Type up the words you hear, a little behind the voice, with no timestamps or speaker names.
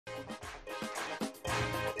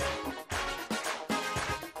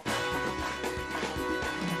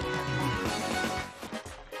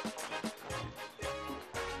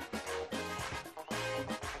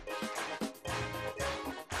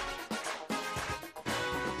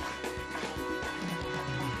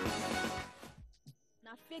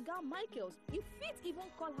Fega Michaels. You fit even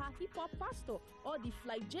call her hip-hop pastor or the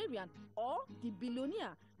Flygerian or the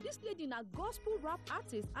billionaire. This lady na gospel rap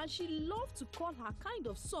artist and she loves to call her kind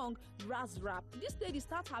of song Raz Rap. This lady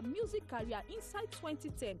started her music career inside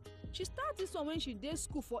 2010. She started this one when she did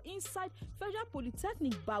school for inside Federal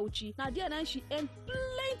Polytechnic Bauchi. Now there and she earned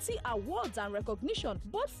plenty awards and recognition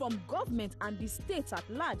both from government and the states at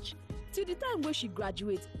large. Till the time when she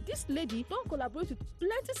graduates, this lady don't collaborate with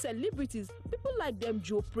plenty celebrities. People like them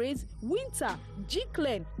Joe Praise, Winter, G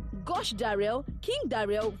Clan, Gosh Darrell, King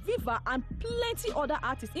Darrell, Viva, and plenty other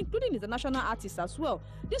artists, including international artists as well.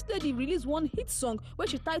 This lady released one hit song where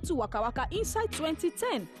she titled Waka Waka inside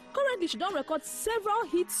 2010. Currently, she don't record several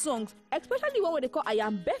hit songs, especially one where they call I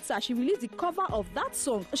Am Better. She released the cover of that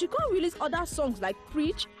song. She can't release other songs like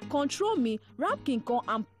Preach, Control Me, Rap King Kong,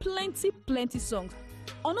 and plenty songs.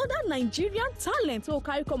 Another Nigerian talent who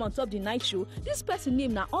carry come on top the night show, this person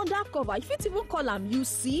name na Undacova. If you even call him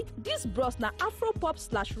UC, this bros na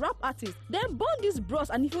Afro-pop/rap artist. Then born this bros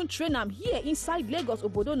and even train him here inside Lagos,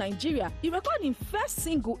 Obodo, Nigeria. He recorded his first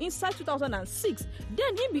single inside 2006.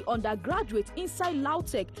 Then he be undergraduate inside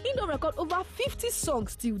Lautech. He don record over 50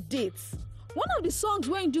 songs till date. One of the songs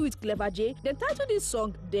wey he do with Clever J, they titled this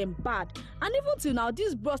song Dem Bad. And even till now,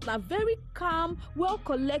 this bros na very calm, well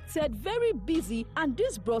collected, very busy, and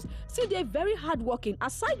this bros still dey very hardworking.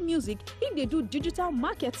 Aside music, he dey do digital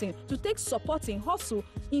marketing to take supporting hustle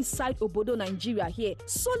inside Obodo, Nigeria here.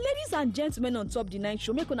 So ladies and gentlemen on top the night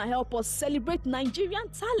show, make una help us celebrate Nigerian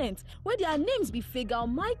talent where their names be Fega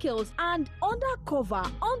Michaels and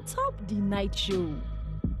Undacova on top the night show.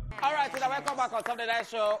 All right, so now welcome back on Top the Night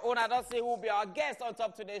Show. Una don't say who will be our guest on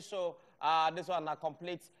Top Today's show. This one a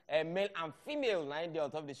complete male and female na in the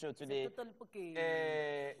on top of the show today.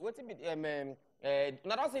 What it be?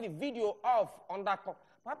 Now don't say the video of Undacova.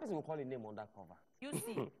 What person will call the name Undacova? You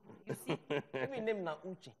see. Maybe name na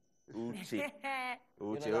Uche.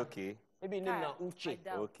 Uche, okay. Maybe name na Uche.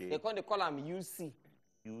 Okay. They call him UC.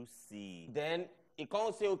 UC. Then he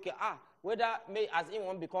can't say okay. Whether may as him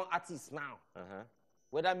want become artist now.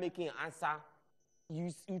 Whether making answer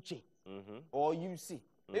Uche or UC.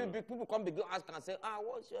 Maybe big people come begin ask and say,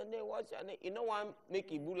 what's your name? What's your name? You know what?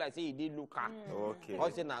 Make it look like say he did look at. Okay.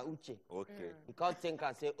 Or say na Uche. Okay. You can't think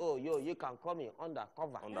and say, oh, you can call me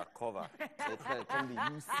Undacova. Undacova. It can be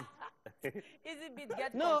UC. Easy bit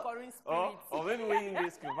get conquering spirit. Or maybe when you go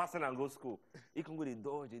school, person and go school, you can go to the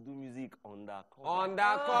Dodge, they do music Undacova.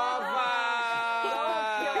 Undacova.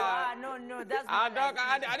 No, that's not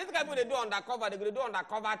I think people they do Undacova, they do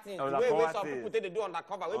undercover things. Wait, some people they do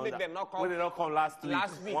Undacova. We make them not come. When they not come last week.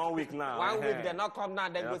 1 week now. 1 week they not come now.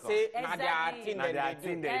 They go say, na their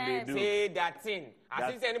thing they do. Say their thing.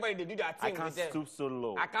 I see anybody they do their thing. I can't stoop so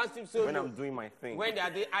low. I can't stoop so low. When I'm doing my thing. When they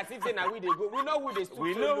are, I see say now we they go. We know who they stoop so low.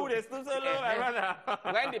 We know who they stoop so low, my brother.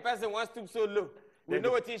 When the person wants stoop so low, we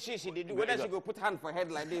know what she did do. Whether she go put hand for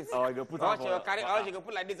head like this, or go put hand for carry, or she go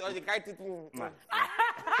put like this, or she carry it.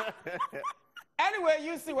 Anyway,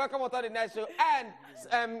 you see, welcome to the next show.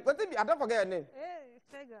 And what did I don't forget your name?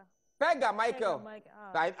 Fega. Fega Michael.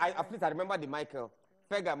 Please, I remember the Michael.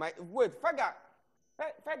 Fega, wait, Fega.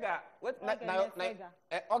 Fega, what?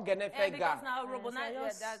 Organe Fega. Because now Robona,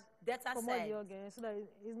 that's a say. So that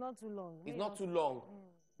it's not too long. It's not too long.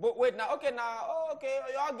 But wait, now, okay,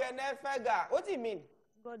 Organe Fega. What do you mean?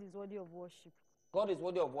 God is worthy of worship. God is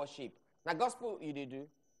worthy of worship. Now, gospel, you did do?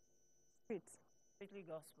 Strictly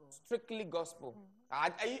gospel. Strictly gospel. I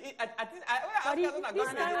think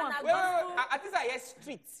I hear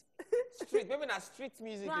street. Street. Maybe not street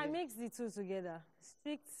music. No, I mix the two together.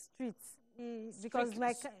 Street. Because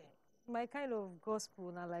my kind of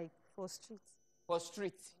gospel now like for street. For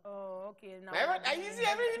street. Oh, okay. Now you see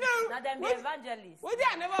everything, you know. Now them the evangelists. Well,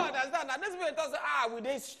 I never understand. Now this people talk say, we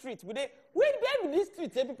dey street. Where this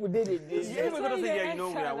street? Say people they. Yeah, we're gonna say, yeah, you know,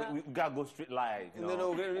 we gotta go street live. You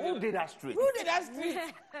know? Who did that street? Who did that street?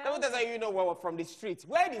 Someone say, you know, we're from the street.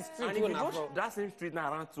 Where the street? And if you go that same street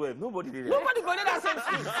now around 12, nobody did it. Nobody go to that same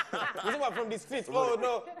street. You say we're from the street.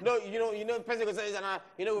 Oh no, you know, person go say,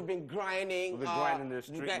 you know, we've been grinding. We've been grinding in the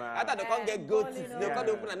street, man. I thought they can't get goats. They can't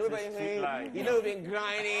open and nobody. You know, we've been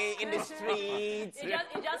grinding in the streets.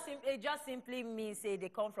 It just simply means say they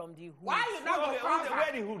come from the hood. Why you not go cover?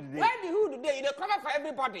 Where the hood? Where the hood today? You dey cover for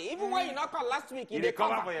everybody. Even when you not come last week, you dey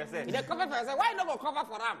cover for yourself. You dey cover for yourself. Why you not go cover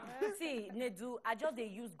for them? See, Nedu, I just they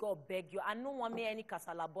use God beg you. I don't want me any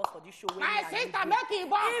casala boss for this show. My sister, make it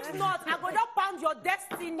boss. If not, I go just pound your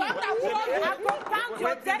destiny. I go pound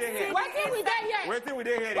your destiny. Waiting we get here. Waiting we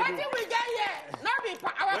get here. Waiting we get here. Not be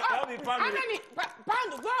pound. How many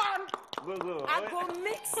pounds? Go on. Go. I go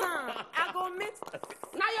mix some. I go mix.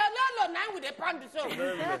 Now your lolo now we with the pound the show.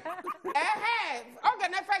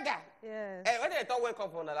 Organ Fega. Yes. Where did they talk wake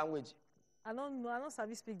up from the language? I don't know. I don't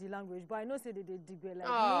sabi speak the language, but I know say they digwe like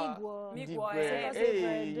Migwa.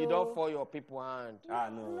 Hey, you don't fall your people hand.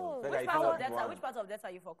 No. Which part of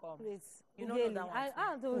Delta you for come? Wait. You don't know that one.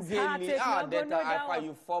 I don't Delta,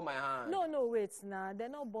 you fall my hand. No, wait, nah. They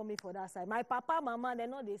not born me for that side. My papa, mama, they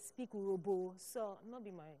know they speak Urobo, so not be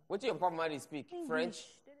my. What your papa mama speak? English. French?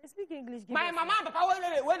 They speak English. My mama and papa,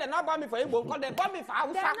 when they not born me for Igbo, because they born me for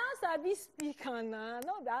Hausa. They not sabi speak, nah.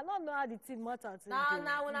 No, I don't know how the team matter.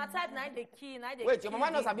 Nah, when I type nine the key, wait, your mama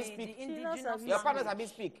knows sabi speak? Your partner sabi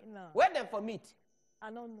speak? No. Where them for meet? I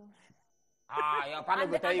don't know. Your partner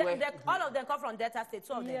go tell you where. All of them come from Delta State,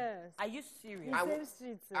 two of them. Yes. Are you serious? The same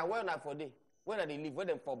street. And where na for day? Where na they live? Where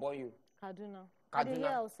them for born you? Kaduna. Kaduna. I dey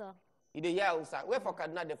hear also. You dey hear Hausa? Where for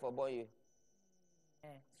Kaduna they for born you?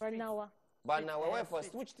 Banawa. Banawa. Where for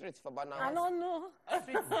which streets for Banawa? I don't know. No,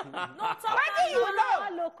 Why do you know?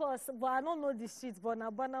 Banawa locust, but I don't know the streets. But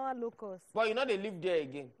na Banawa locust. But you know they live there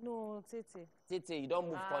again. No, Tete. Tete, you don't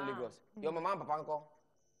move from Lagos. Your mama and papa uncle?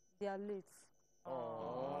 They are late.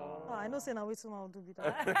 Oh. I know say na wetin I do be that.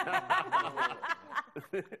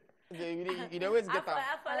 You always get I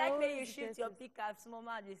out. feel like when you always shoot get your it. pickup, small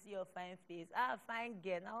man, they see your fine face. Fine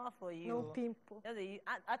girl, now one for you. No pimple.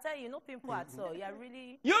 I tell you, no pimple at all. You're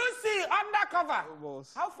really. You see, undercover.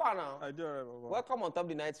 Boss. How far now? I do alright, Baba. Welcome on top of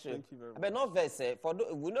the night show. Thank you very much. But not verse.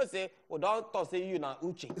 We know say we don't talk say you na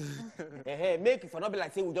Uche. Make it for not be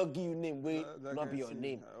like say we just give you name we that not can be your see.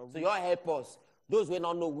 name. So you all help us. Those who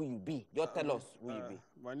don't know who you be, just tell us who you be.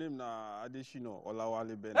 My name na Adeshino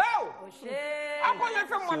Olawale Ben. Oh! Oh, shit. How come you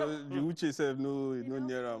from So one? the Uche self no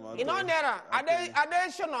near am. You know Nera? Are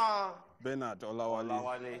they sure? Bernard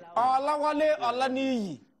Olawale. Olawale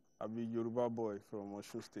Olaniyi. I be Yoruba boy from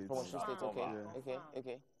Osun State. From Osun State, okay. Yeah.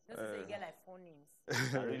 Okay. Just say you get like 4 names.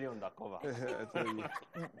 Really undercover. I tell you.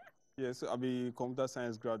 Yeah, so I be computer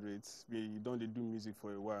science graduate. We don't dey do music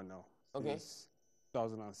for a while now. Okay. Since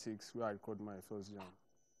 2006, where I recorded my first jam.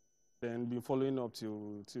 Then been following up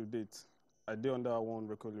till date. I did under one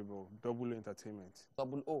record label, Double Entertainment.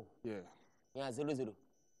 Double O. Yeah. Yeah, 00.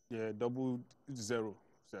 Yeah, 000.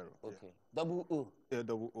 Okay. Yeah. Double O. Yeah,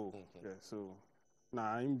 double O. Okay. Yeah, so now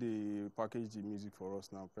I'm the package the music for us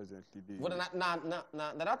now presently. But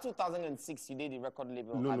now that 2006 you did the record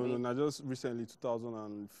label. No, not just recently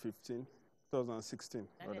 2015, 2016.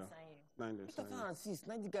 And they rather. sign you. 9 days. 2006,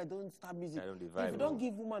 90 guy don't start music. I don't If divide. you don't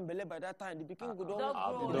give woman belly by that time, the pikin go Don't don't.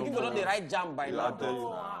 grow. The pikin go don't the right jam by Yeah, now. I tell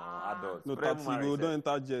you. Adults. No, Prem 30 marriage, go eh? don't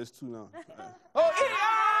enter jazz too now. Oh,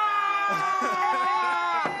 yeah!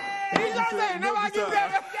 He just say never give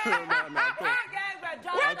them.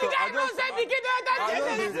 When the guy don't say pikin don't enter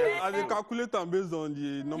jazz. I dey calculate am based on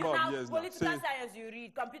the number Now, of years now. political Say, science you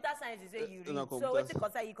read, computer science you say you read. na So computer what's it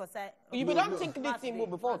concern? You concern. You be don't think this thing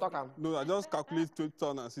before we talk am. no, I just calculate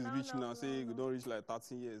 2006 reach now. Say we don't reach like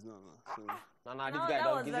 13 years now. So Nah, this No, guy that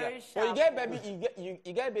don't was give very you. Oh, you sharp. get baby,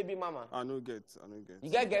 you get baby mama. I no get. You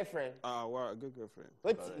get girlfriend. Well, I get girlfriend.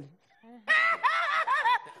 What?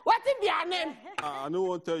 What is your name? I no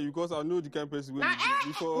want tell you because I know the kind of person wey Nah, you be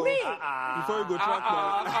before me? before you go track my.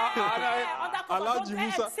 Alhaji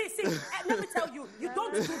Musa. See, let me tell you, you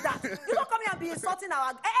don't do that. You don't come here and be insulting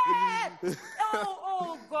our.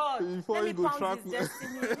 Oh God. Before Let you me go pound track this my-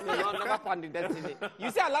 destiny. No, never found the destiny.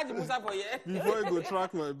 You say Alhaji Musa for here. Before you go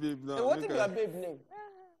track my babe now. What is make your I- babe name?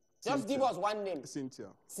 Just give us one name. Cynthia.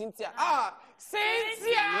 Cynthia.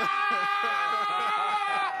 Cynthia!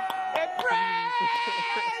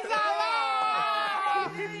 Praise the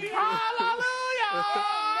Lord! Hallelujah!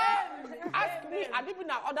 Ask me, and even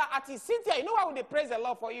now other artists. Cynthia, you know why would they praise the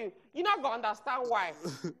Lord for you? You're not going to understand why.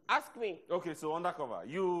 Ask me. Okay, so undercover,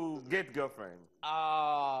 you get girlfriend.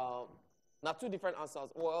 Now, 2 different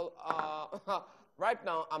answers. Well, right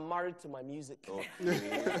now, I'm married to my music.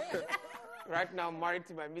 Right now, I'm married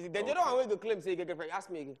to my music. Then you don't want to claim say you get girlfriend. Ask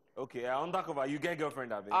me again. Okay, undercover, you get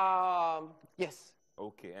girlfriend, Abi? Yes.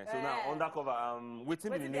 Okay, and so now undercover, what's the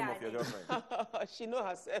name of your girlfriend? She know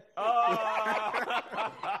herself.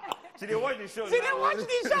 She didn't watch the show. She didn't watch the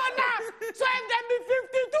show now. So if them be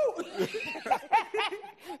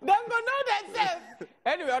 52, them go know themselves.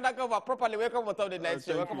 Anyway, undercover properly. Welcome on top of the night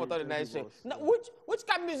show. Thank Welcome you, on top of the thank night you, show. boss. Now, which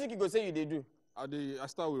kind of music you go say you they do? I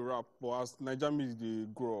start with rap, but as Nigerian music they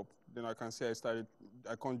grow up, then I can say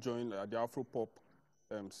I can't join the Afro pop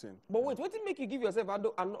scene. But wait, what did make you give yourself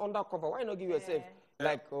an undercover? Why not give yourself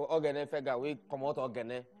like Ogene Fega? We come out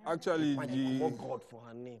Ogene. Actually, Oh God for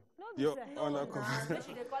her name. the undercover,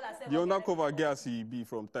 She dey call herself the undercover girl she be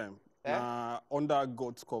from time. Eh? Under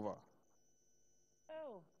God's cover.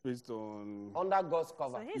 Oh. based on. Under God's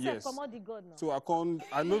cover. So he said, Yes. come on, the God now. So I can't.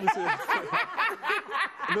 I know we say.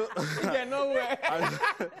 No, Yeah, nowhere.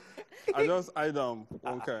 I just hide them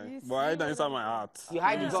one kind, but I hide them inside my heart. You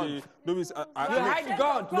hide No be God. say- No be. You hide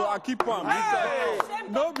God. No, I keep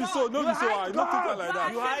them. No be so. No be so. I don't think like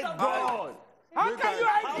that. You hide God. How can you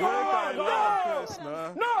hide God?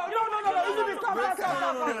 No. No. Even the cover.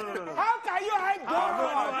 How can you hide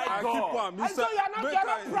God? I keep them. And so you're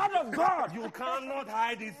not proud of God. You cannot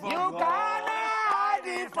hide it from You God. cannot hide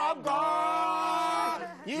it from God.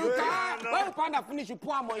 You can't. When you find a finish, you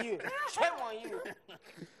pour them on you. Shame on you.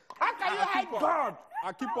 How can you hide God?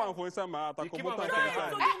 I keep them for inside my heart. I come out them from inside.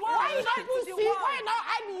 inside. Why you not even see? Why you not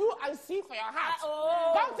hide you and see for your heart?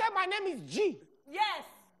 Don't say my name is G. Yes.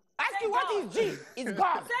 Ask you what is G? It's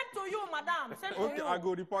God. Same to you, madam. Same to Okay, you. I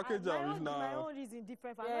go the package My out own, now. my own reason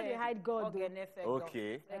different. I know they hide God. though.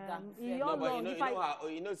 Okay. He all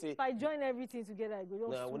know, Say, if I join everything together, I go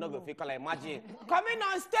just no, we're too not going long. to fake like imagine. Coming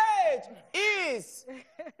on stage is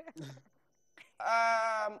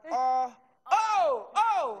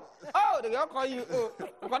they gonna call you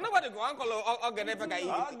because nobody go and call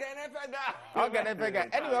Fega.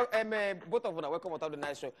 Anyway, both of them are welcome to the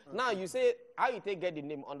night show. Now you say how you take get the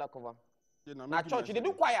name Undercover. Yeah, Now church, you dey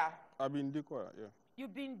do choir. I've been in choir, yeah.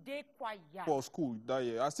 You've been day choir. For school that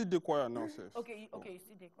year. I still do choir now, sir. Okay, you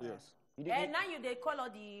still day choir. Yes. And now you call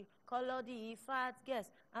all the fat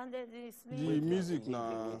guests and then they The music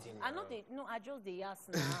now. I know they I just they ask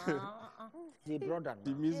now. The brother.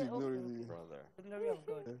 The music, no okay, really. Brother. The glory of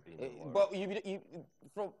God. But you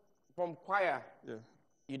from choir, Yeah.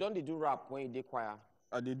 you don't dey do rap when you do choir.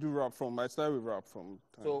 I did do rap from. I started with rap from.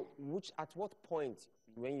 Time. So at what point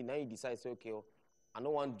when you decide say okay, I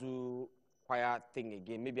don't want to do choir thing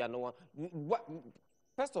again. Maybe I don't want. What?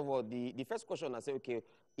 First of all, the first question I say okay,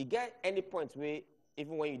 you get any point where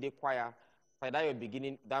even when you do choir, by that your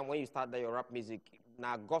beginning, then when you start that your rap music,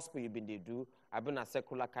 now gospel you been they do, I've been a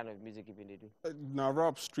secular kind of music you been they do. Now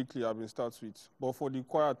rap strictly I've been start with, but for the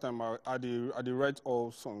choir time I dey write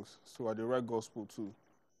all songs, so I dey write gospel too.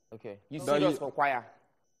 Okay, you serious for choir?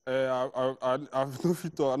 I no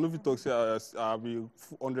fit talk say I be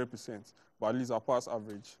 100%, but at least I pass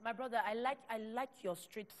average. My brother, I like your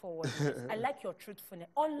straightforwardness. I like your truthfulness.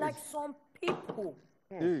 Unlike some people.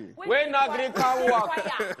 Hey. When not green can work.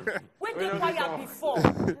 When they choir before,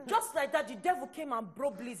 just like that, the devil came and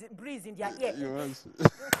broke breeze in their ear. You know,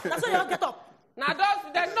 That's why you all get up. Now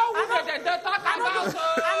there's no woman that they talk about.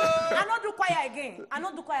 I not do choir again. I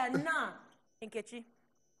not do choir now. Nkechi,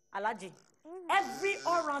 Alaji. Every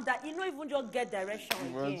all rounder, you don't even just get direction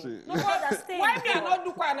again. No brother, stay. Why me I not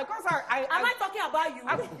do choir? Because Am I talking about you?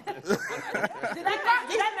 Did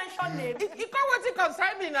I mention name? You can't want to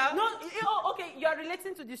concern me now. No. Oh, okay. You're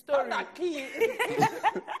relating to the story.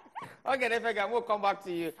 Okay, then Fega, we'll come back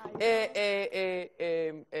to you.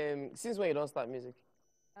 Since when you don't start music?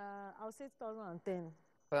 I'll say 2010.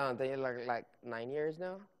 2010, like 9 years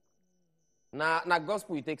now. Now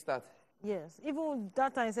gospel you take start. Yes. Even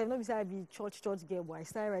that time, I be say I be church girl, but I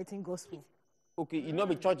started writing gospel. Okay, you know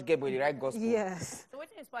be church girl, but you write gospel. Yes. So what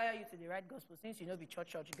inspire you to the right gospel since you know be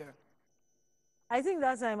church girl? I think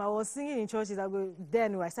that time I was singing in churches. I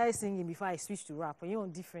started singing before I switched to rap. You know,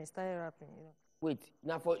 different, started rapping, you know. Wait,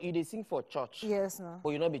 now for you they sing for church. Yes, no. But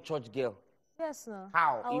you not be church girl. Yes, no.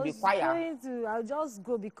 How? I You be was choir? I'll just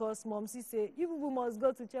go because mom say, you people must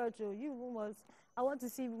go to church, oh, you people must. I want to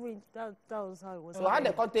see people. That was how it was. So how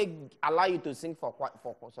they can't allow you to sing for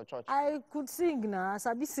church? I could sing now.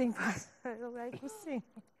 I be sing, but I could sing.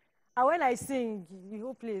 And when I sing, the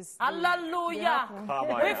whole place. Hallelujah.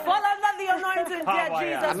 Power. We fall under the anointing, dear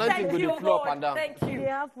Jesus. Anointing Thank go you, dey flow up Lord. and down. Thank It you.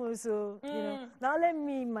 happen, so you know. Now let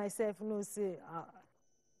me myself know say it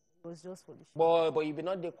was just for the show. But you be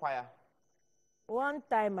not the choir. One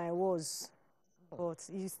time I was, but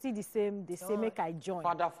it's still the same. They say make I join.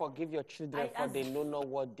 Father, forgive your children for they know not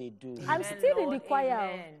what they do. I'm still in the Lord, choir.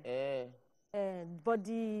 amen. But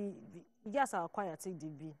the yes, our choir take the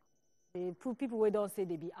B. They put people who don't say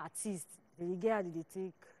they be artists. They get how they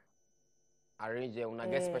take. Arrange them, una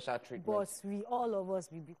get special treatment. But we all of us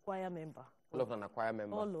we be choir member. All of them are choir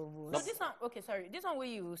member. All of No, us. this one, okay, sorry. This one where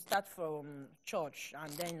you start from church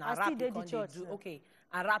and then I a still rap dey you the can't church, do. yeah. Okay,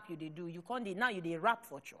 a rap you they do. You can't now you they rap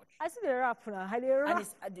for church. I see the rap now. I dey rap. And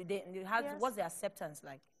it's, Yes. what's the acceptance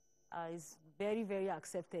like? It's very, very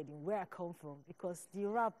accepted in where I come from because the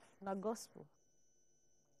rap na gospel.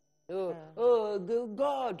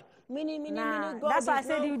 God. Mini, Nah, God. that's why I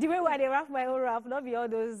said the way where they rap my own rap, not be all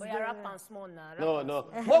those. Oh, yeah, rap and small now. No.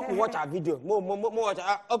 More could watch our video. More watch.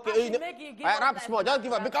 Okay, should make you give I us rap like small. Just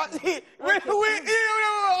give up rap because small. okay.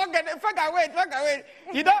 Fega, wait.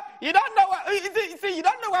 You don't know what. See, you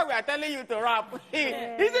don't know why we are telling you to rap. You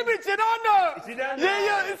don't know. She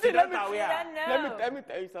don't know. Yeah. She don't know. Let me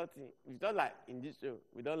tell you something. We don't like in this show.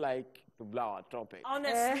 We don't like to blow our trumpet.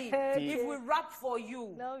 Honestly, if we rap for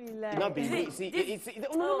you. No, you lie. Not be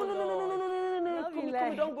no.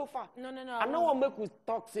 Kumi, don't go far. No. I know what make we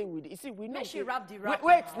talk say with it. You see, we know. Make she rap the rap.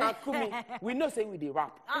 Wait, now Kumi. We know say with the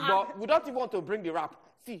rap, but we don't even want to bring the rap.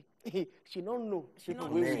 See, she don't know. She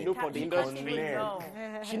don't know for the industry.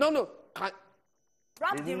 She don't know.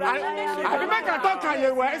 Rap the rap. I remember I talk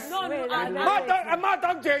Kanye West. No. I'm not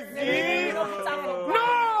talk Jay-Z. No.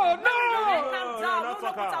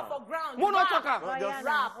 Calm No, down. Just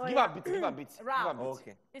Rap. give a beat. Rap.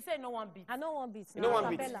 Okay. He said no one beat. I know one beat. You know one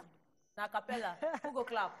beat? Capella. Na capella. Who go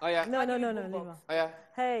clap? Oh yeah. No, leave Oh her. yeah.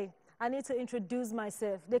 Hey, I need to introduce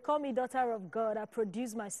myself. They call me daughter of God. I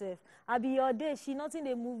produce myself. I be your day. She nothing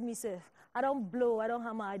they move me self. I don't blow. I don't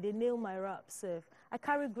hammer. I they nail my rap self. I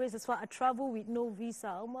carry grace as far I travel with no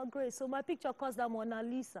visa. Oh my grace. So my picture costs that Mona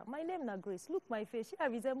Lisa. My name na Grace. Look my face. She I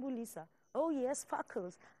resemble Lisa. Oh yes,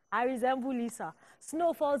 sparkles. I resemble Lisa.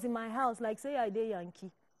 Snow falls in my house like say I dey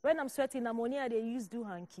Yankee. When I'm sweating ammonia, they use do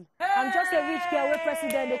hanky. I'm just a rich girl with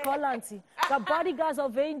president, they call auntie. Got bodyguards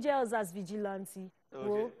of angels as vigilante. Okay.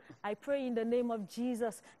 Whoa. I pray in the name of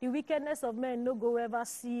Jesus. The wickedness of men no go ever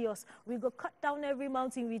see us. We go cut down every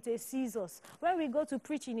mountain with a scissors. When we go to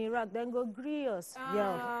preach in Iraq, then go agree us.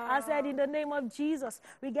 Yeah. I said in the name of Jesus,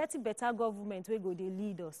 we get a better government. We go they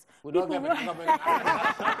lead us. We don't get better government.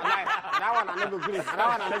 That one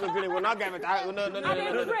I never agree. We not get better. No.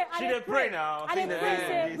 She dey pray now. And then pray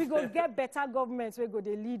say we go get better governments. We go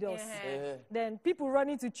they lead us. Then people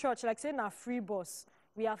running to church like saying a free bus.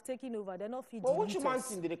 We have taken over. They're not feeding. But which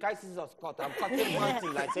mountain did the guy scissors cut? I'm cutting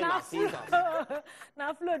mountain like saying a scissors.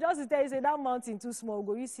 Now, Flo, just to tell you, say that mountain too small.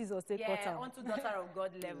 Go use scissors, take cut Yeah, out. onto daughter of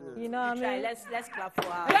God level. You know what I mean? Let's clap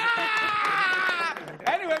for her.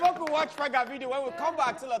 Yeah! Anyway, we could watch Fega video. When we come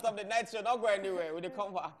back, till of the night show, not go anywhere. When they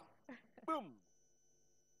come back. Boom.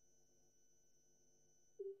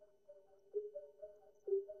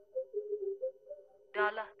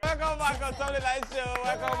 Welcome back on Sunday Night Show.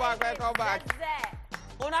 Welcome back.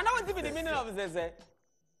 Oh, now what is the meaning of this?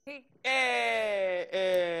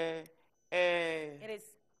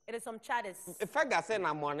 It is some chatters. If I got saying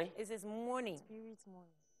money, It is morning. Spirit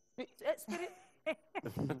money. Spirit.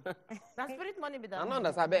 That's spirit money be I that. don't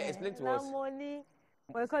understand. Explain to Now us. money.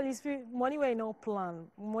 Well, call it spirit money where you no plan.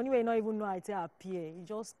 Money where you not even know how it appear. It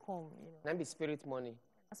just come. You know. That be spirit money.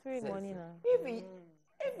 Spirit money now.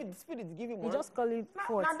 If the spirit give you You money, just call it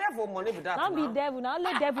forth. now therefore money be that. Now be devil. Now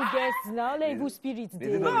let devil guess. Now let evil spirits They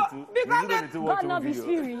dey. God not be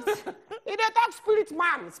spirit. If they talk spirit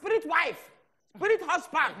man, spirit wife, spirit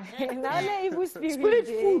husband, Now let evil spirit. spirit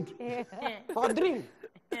dey. food for dream.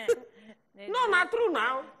 No, not true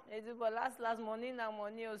now. They do for last money now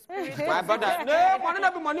money or spirit. My brother, no, money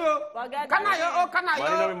not be money. Forget Can I that. can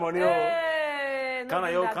Money no be money. Hey, Can I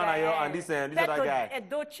do yo, that can I yo, guy. and this other guy.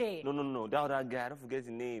 Edoche. No. That other guy, I don't forget his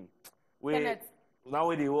name. Wait. Kenneth.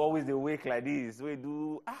 Now they always they wake like this. We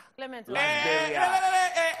do Clement. Clem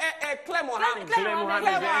on hand. Clem. That's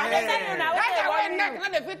the way neck,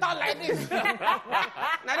 not the fit out like this.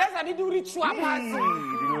 Now that's how they do ritual party.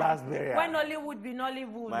 The last burial. When Nollywood be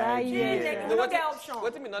Nollywood. My You dear. don't get option.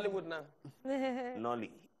 What do you mean Nollywood now?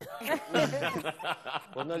 Nolly.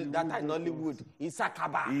 Well, that time Nollywood.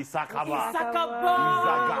 Isakaba. Isakaba.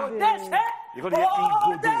 Sakaba. That's it. You got to get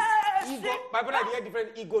Igodo. My brother, they have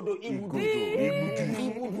different Igodo,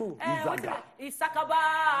 Igudu. Isakaba. Isakaba.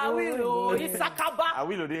 I will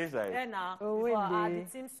on the inside. Yeah, now. Oh, For wait,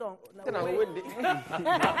 the team song. Then I win the. I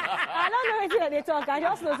don't know what they talk. I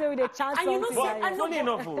just know say we dey chant And you know, something. say- like- and Funny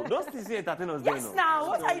enough, those things say entertain us. Yes, now.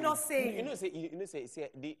 What are you not saying? You know, say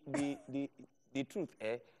the truth,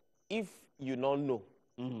 if you don't know,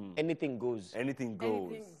 anything goes. Anything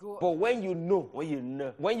goes. But when you know, When you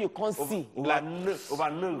know. when you can't see, Over no,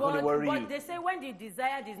 gonna worry But you. they say when the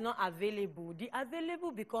desired is not available, the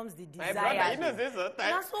available becomes the my brother, desired. you know, say sometimes.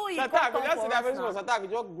 That's all you Sometimes I come just for see that us person, now. sometimes I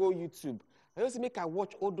just go YouTube. I just make I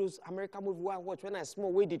watch all those American movies where I watch when I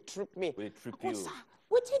small, where they trip me. Where they trip I go, you. "Sir,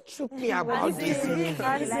 what did trip me about this? Really?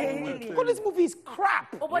 Because this movie is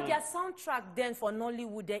crap. Oh, but their soundtrack then for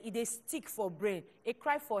Nollywood, they stick for brain. A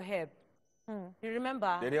cry for help. You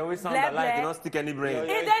remember? They always sound Bleh, alike. They bleh. don't stick any brain. Yeah, It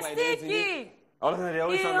it's is like this, sticky. All of them, they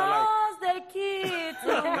always He sound alike. holds the key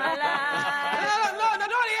to my life. No,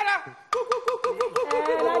 don't hear that.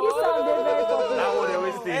 this sound dey very popular. That one they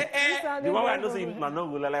always say. This sound The dey one I very know say popular. my no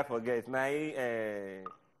go like forget. Now,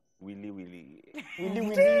 Willy.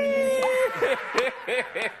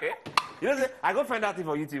 You know, say, I go find out it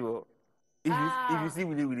for YouTube. Oh. If you see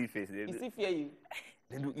Willy face, He still fear you.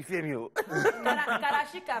 then you fear me. Oh.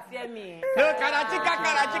 Karashika fear me. No,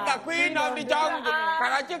 Karachika, queen of the jungle.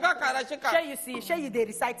 Karachika. Shey you dey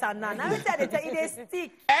recite am now. Now we tell you dey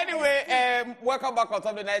stick. Anyway, welcome back on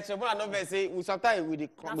top of the night show. When I know say we sometimes we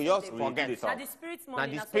just forget. Na the spirit Na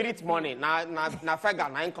money. the spirit money. Na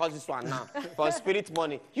Fega na him cause this one now for spirit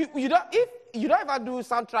money. You don't if you don't ever do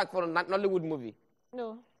soundtrack for an Nollywood movie.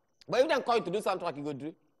 No. But if they call you to do soundtrack, you go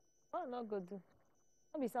do. Oh, not good.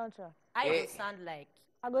 Not be soundtrack. I go sound like.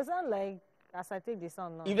 I go sound like as I take the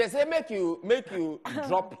sound now. If they say make you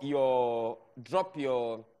drop your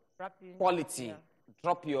Rapping. quality, Yeah.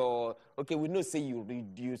 drop your okay. We know say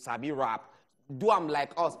you sabi rap. Do am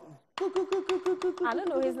like us. I don't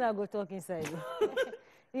know who's not go talk inside.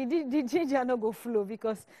 The ginger no go flow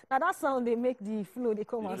because now that sound they make the flow they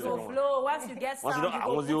come You out. go flow. Once you get sound, you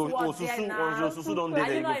go put words there now. Susu don't Are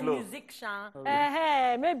there, you you go not a flow.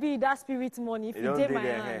 musician? Maybe that spirit money if You you don't take there, my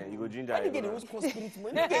hand. you go ginger. When you get the who's called spirit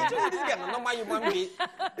money, you get this guy na normal human being.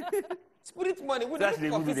 Spirit money, we That's don't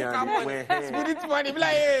the for good physical idea. money. Spirit money, be like,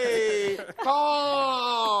 hey,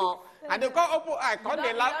 come. And they call open eye, come You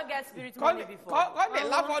they laugh. don't get spirit Come money before. they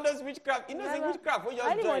laugh all those witchcraft. You know the witchcraft who just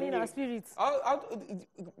Any money join na you. spirit.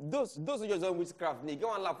 Those who just join witchcraft, they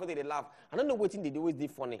go and laugh when they laugh. I don't know what thing they always do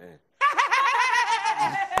funny.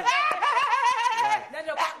 Then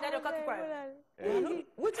they cut to cry.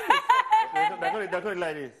 What thing They're going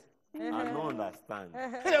like this. I don't understand.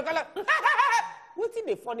 they call like, what thing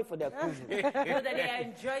they funny for their cruise? So that they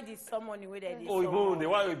enjoy the ceremony with they Oh, Ibo, the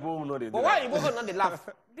why Ibo no they do But why you go not they laugh?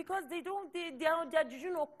 because they are juju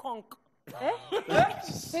no conk. So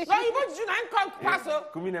you want to nine conk pass oh.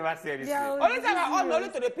 Kumi never said this. Yeah, Only time I on only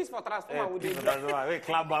to the peace for transformer with the That's why. Wait,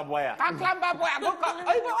 clap bad wire. I climb back boy, I go come.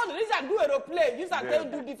 Or even on the reason I do aeroplane, use and tell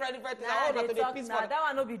do different things. I Nah, want they to the talk peace now. for That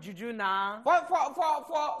one no be juju now.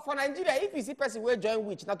 for Nigeria, if you see person will join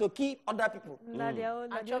witch, not to kill other people. Na their own.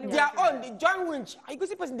 na the only Their one. own, they join witch. You go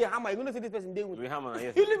see person they hammer, you gonna see this person they We witch. hammer,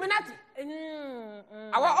 yes. Illuminati.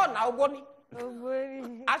 Our own now Ogboni. Oh, boy.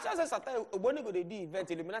 I just say sometimes Ogboni go they do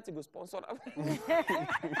event, Illuminati go sponsor them.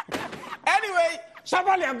 Anyway,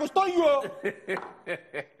 Shabali, I go store you.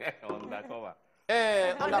 Undacova.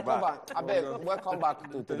 Undercover. I beg, welcome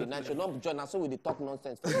back to the night show. No join us so we dey talk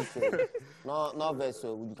nonsense for this show. No verse,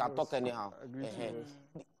 so we can talk anyhow.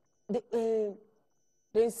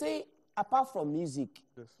 They say apart from music,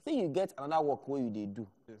 Yes. say you get another work where you dey do.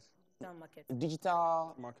 Yes.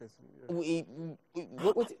 Digital Marketing.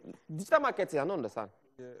 Yeah. digital marketing, I don't understand.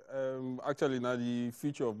 Yeah, actually, now the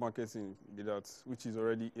future of marketing be that, which is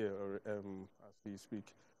already here as we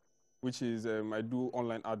speak, which is I do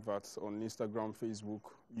online adverts on Instagram, Facebook,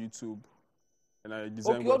 YouTube, and I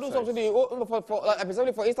design Okay, you do something for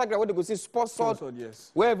especially for Instagram where they go see sponsored, Sponsored,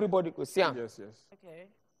 yes. where everybody go see am. Yes, yes. Okay.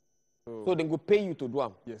 So they go pay you to do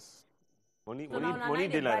am. Yes. Money So now they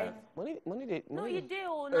they like buy- that. Money they No, you do.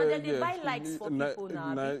 Uh, Now they yeah, buy likes for people now.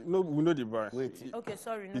 abi? No, we know the buy. Okay,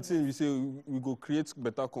 sorry. No The thing we say we go create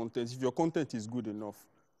better content. If your content is good enough,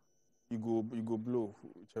 you go blow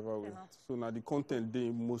whichever way. So now the content they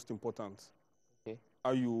most important. Okay.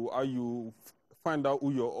 How you find out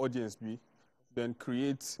who your audience be, then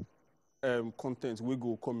create content we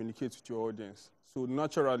go communicate with your audience. So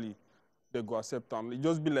naturally they go accept them. It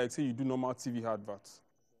just be like say you do normal TV adverts.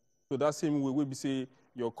 So that same way we be say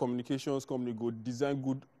your communications company go design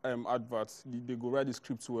good adverts. They go write the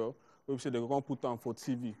scripts well. We say they go come put them for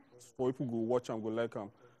TV for people go watch and go like them.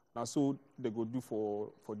 Now so they go do for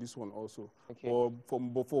this one also. Okay.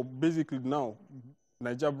 But for basically now,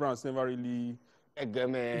 Nigeria brands never really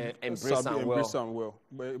embrace am well.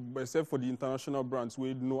 But except for the international brands,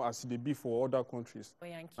 we know as they be for other countries. For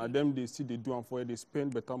Yankee. And them they see they do them for it, they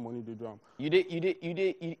spend better money they do them.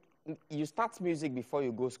 You start music before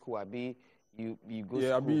you go school, abi you go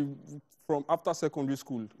Yeah, I school. be from after secondary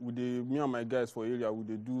school, me and my guys for area, we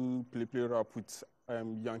they do play rap with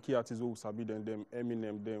Yankee artists who sabi them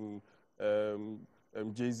Eminem, them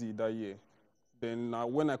Jay-Z that year. Then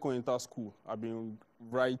when I come enter school, I been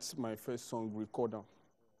write my first song, record them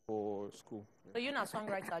for school. So you're not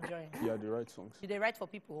songwriter, join. Yeah, they write songs. Do they write for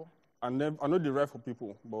people? I know they write for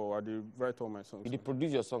people, but I they write all my songs. You dey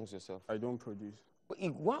produce your songs yourself. I don't produce. But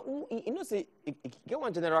you know, say, get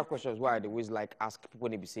one general question why I always like ask people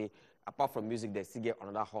when they be say, apart from music, they still get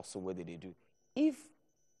another hustle where they do. If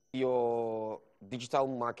your digital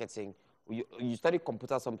marketing, you study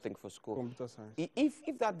computer something for school. Computer science.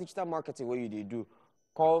 If that digital marketing where you they do,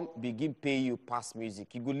 come begin pay you past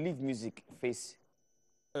music? You go leave music face.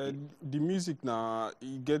 The music now,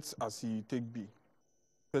 it gets as he take be.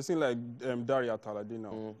 Person like Daria Talade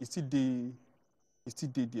now, he still there.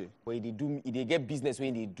 But they get business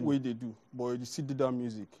when they do. What they do, but you still did that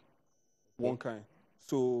music, one kind.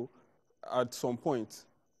 So at some point,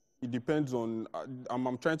 it depends on.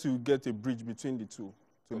 I'm trying to get a bridge between the two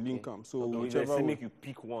to link them. So whichever way, make you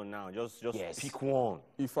pick one now. Just pick one.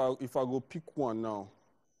 If I go pick one now,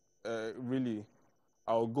 really,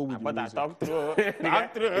 I'll go with the music. Talk through.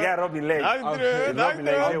 Yeah, rub the leg.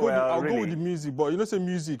 I'll go with the music, but you know, say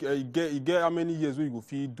music, you get how many years where you go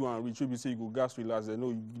feed, do and reach, you say you go gas relax, no,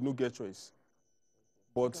 you no get choice.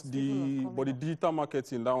 But the digital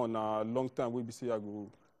marketing that one a long time we be say I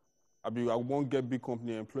won't get big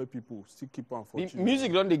company, employ people, still keep on for the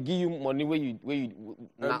music don't they give you money where you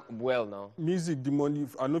well now? Music, the money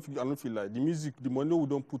I don't feel like the music, the money we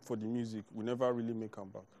don't put for the music, we never really make them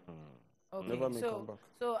back. Okay, Never make come back.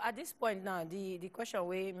 so at this point now, the question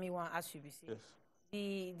where me want to ask you, Yes.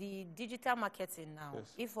 the digital marketing now,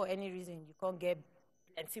 Yes. if for any reason you can't get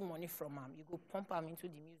plenty money from them, you go pump them into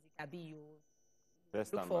the music, abi you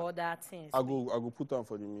look for other things. I go put on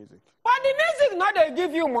for the music. But the music now they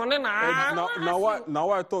give you money now. Now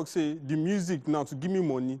why I talk say the music now to give me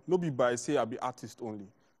money, no be by say I be artist only.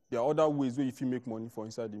 There are other ways where if you make money for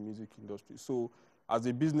inside the music industry. So as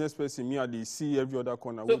a business person, me I see every other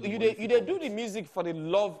corner. So you they do the music for the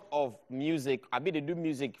love of music. I mean they do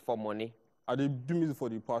music for money. I do music for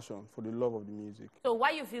the passion, for the love of the music. So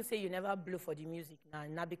why you feel say you never blow for the music now?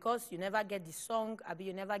 Now because you never get the song, abi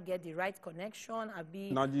you never get the right connection, abi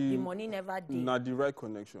the money never did. Not the right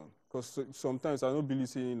connection. Because sometimes I don't believe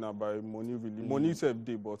saying now by money really. Money itself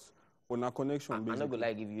day, but on a connection. I'm not gonna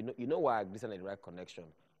lie, if you know why I listen to the right connection.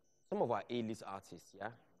 Some of our A-list artists,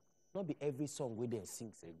 yeah, not be every song where they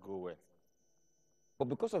sing they go well. But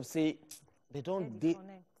because of say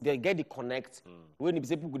they get the connect. When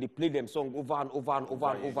people they play them song over and over and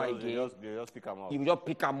over and over again. They just pick them up. You just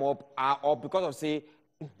pick them up, or because of say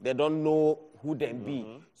they don't know who them be.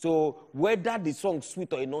 So whether the song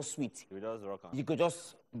sweet or not sweet, you could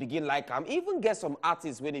just begin like them. Even get some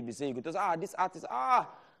artists when they be saying, you could just this artist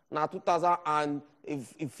now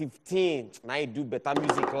 2015 now you do better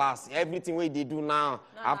music class. Everything where they do now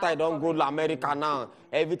after I don't go to America now,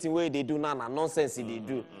 everything where they do now nonsense they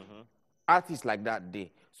do. Artists like that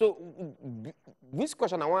day. So this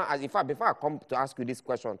question I want as before I come to ask you this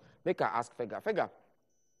question, make I ask Fega. Fega,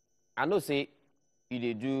 I know say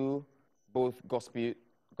you do both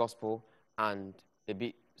gospel and a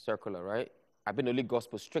bit circular, right? I've been only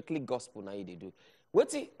gospel, strictly gospel now you do.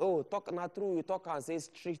 What's it? Oh, talk not true, you talk and say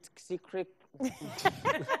secret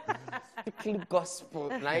strictly gospel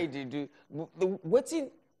now you do. What's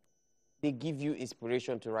it they give you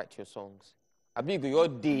inspiration to write your songs? I mean your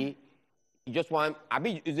day. You just want, I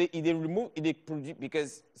mean, they produce,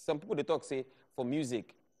 because some people they talk say for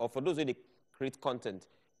music or for those who they create content,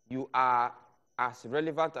 you are as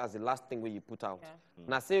relevant as the last thing where you put out. Yeah.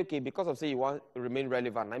 And I say, okay, because of say you want to remain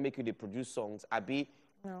relevant, I make you they produce songs, you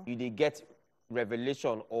they get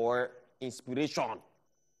revelation or inspiration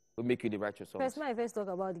to make you they write your songs. First, I first talk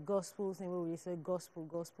about the gospel thing where we say gospel.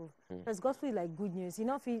 Because gospel is like good news. You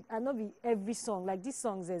know, I know be every song, like this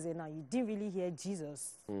song says now, you didn't really hear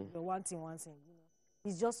Jesus. The one thing, you know.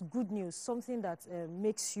 It's just good news, something that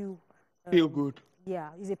makes you feel good. Yeah,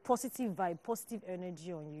 it's a positive vibe, positive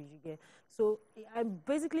energy on you get. So I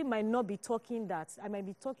basically might not be talking that. I might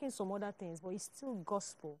be talking some other things, but it's still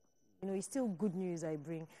gospel. You know, it's still good news I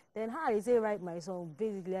bring. Then how I say write my song,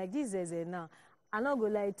 basically, like this says now. I'm not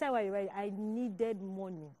going to lie, time I write, I needed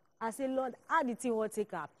money. I said, Lord, how did you want to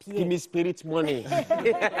take appear? Give me spirit money. How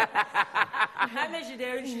much should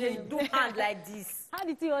they do hand like this? How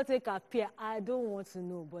did you want to take appear? I don't want to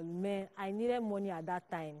know, but man, I needed money at that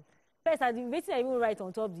time. First, I didn't even write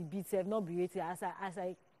on top of the beats, not be waiting. As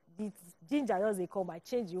I the ginger just they come, I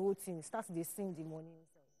change the whole thing, start to sing the money inside.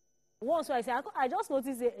 Once I say, I just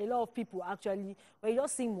noticed a lot of people actually, when you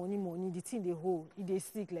just sing money, the thing they hold, they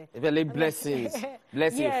stick like. Really blessings,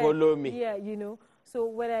 blessings follow me. Yeah, you know. So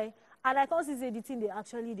when I can't see the thing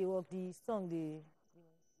they work the song the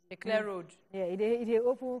clear road. Yeah, they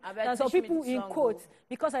open. And some people in quotes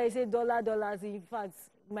because I say dollars. In fact,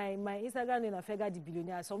 my Instagram name is Fega the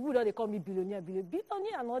billionaire. Some people they call me billionaire.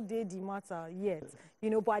 Billionaire not the matter yet, you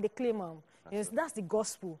know. But I claim that's the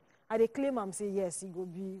gospel. I claim say yes, it will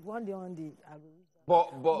be one day I will reach that.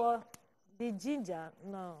 But the ginger,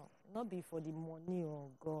 no, not be for the money or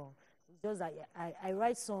God. It's just that I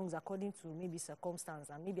write songs according to maybe circumstance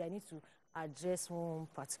and maybe I need to address one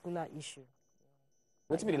particular issue.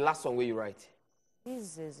 What's be the last song where you write?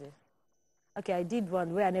 This is Okay, I did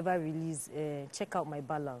one where I never released. Check out my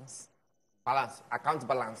balance. Balance, account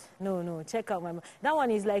balance. No, check out my. That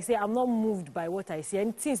one is like say I'm not moved by what I see.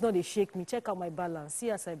 And things not they shake me. Check out my balance. See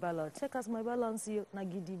as I balance. Check out my balance.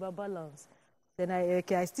 Nagidiva balance. Then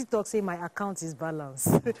I still talk say my account is balance.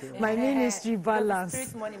 My ministry balance.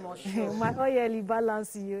 Spirit money must show. My oily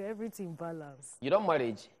balance. Everything balance. You don't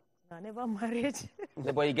marriage? I never married.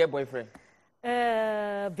 But you get boyfriend?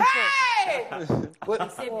 Before. Hey! You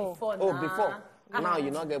say before Oh, nah. before. Now you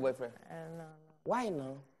not get boyfriend. No. Why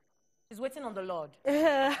now? She's waiting on the Lord.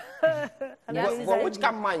 But which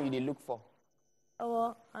kind of man you they look for?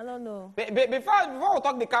 Oh, I don't know. Before we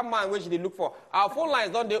talk the kind of man which they look for, our phone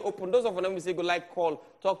lines don't they open. Those of them we say go like call,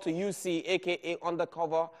 talk to UC, aka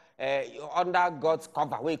Undercover, under God's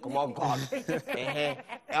cover. Wait, come on, God.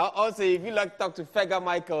 Also, if you like talk to Fega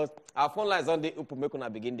Michaels, our phone lines don't they open. Make una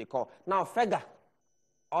begin the call. Now, Fega,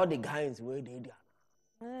 all the guys where they there.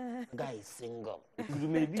 Guy is single.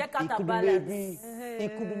 Check out the balance. He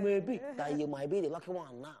could maybe that you might be the lucky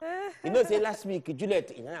one now. You know, say last week,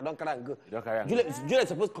 Juliet, I don't carry and go. Juliet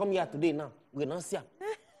supposed to come here today now. We don't see him.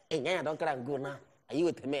 I don't carry and go now. Are you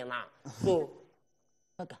with me now? So,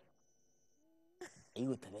 Fega, are you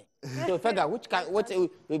with me? So, Fega, which kind, what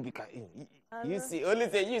will be you see, only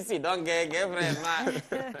say you see, don't get girlfriend, man.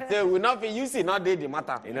 So, we not be you see, not they the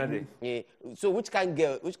matter. You know they. Yeah. So, which kind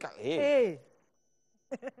girl, which kind, Hey.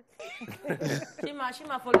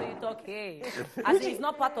 Shima follow you talk, hey. As it's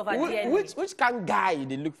not part of her DNA. Which kind of guy you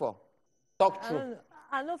dey look for? Talk true.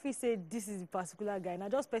 I don't know if he say this is the particular guy. Now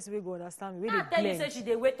just person will go understand me. I tell you, say she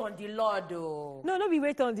dey wait on the Lord, though. No, we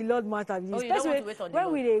wait on the Lord matter. Oh, you don't want to wait on the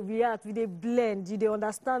Lord. When we react, we they blend, you they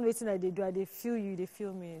understand what I they do, I they feel you, they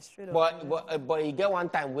feel me straight up. But you get one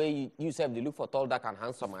time where you self they look for tall, dark, and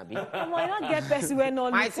handsome, abi. Come on, you don't get person when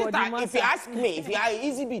not My look for sister, the matter. if you ask me, if you are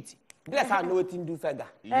easy bit, bless her know wetin do Fega.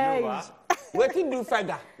 You know what? Wetin do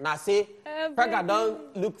Fega? Now say Fega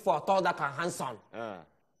don't look for tall, dark, and handsome.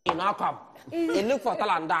 He not come. He look for tall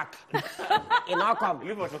and dark. He not come.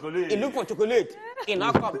 You look for chocolate. He look for chocolate. He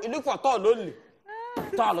not come. He look for tall only.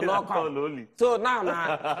 Tall not come. only. So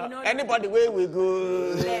now, anybody where we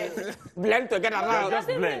go blend together now. Just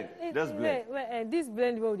blend. Just blend. This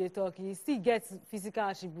blend where they talk, he still gets physical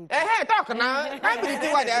attributes. Hey, talk now. I'm the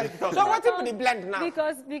thing there. So what if we blend now?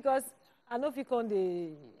 Because I know if you can't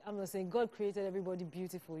I'm not saying God created everybody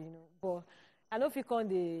beautiful, you know, but I know if you can't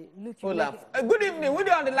look you. Olaf. Good evening. Who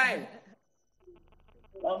are on the line?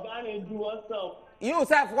 I'm going to do what's up. You,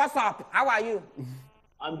 Seth, what's up? How are you?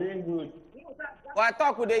 I'm doing good. Well, I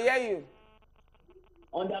talk, would they hear you?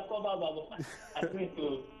 Undacova, Baba. I think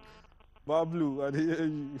so. Bablu, I hear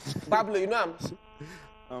you. Bablu, you know him?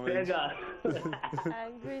 Fega.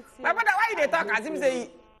 I'm great. My brother, why you they talk as him say,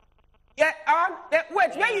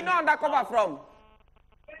 wait, where you know Undercover from?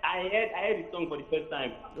 I heard the song for the first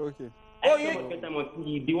time. Okay. Oh, I heard it for the first time on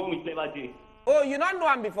TV, the one with Clever J. Oh, you don't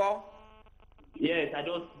know him before? Yes, I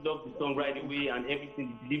just love the song right away and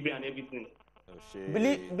everything, the delivery and everything. Oh, shit.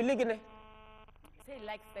 Believe in it? Say he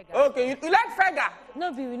likes Fega. Okay, you like Fega?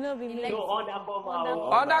 No, be me. No, Undercover.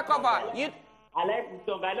 Undercover. I like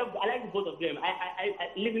the song. I like the both of them. I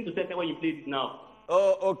listen to Seth when you play it now.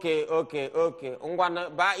 Oh, okay.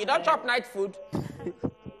 But you don't chop night food?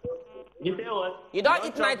 You say what? You don't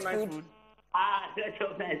eat night food? I don't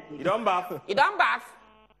chop nice food. You don't bath? You don't bath?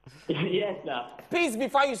 Yes, sir. Peace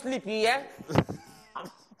before you sleep, you hear?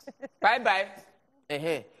 Bye-bye.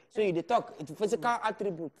 So you dey talk, it's physical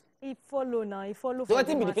attribute. He follow now. So for what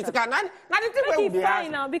be the physical? Now the thing where we Make dey it fine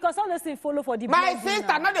ask. now because honestly follow for the My blessing sister,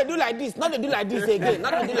 now. not they do like this, not they do like this again,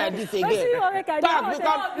 not they do like this Wetin you want make I again. do? Talk Because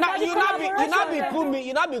because now the you not be collaboration cool me,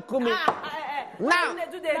 you not be cool me. Now, They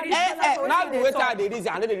do the reason. now the way I dey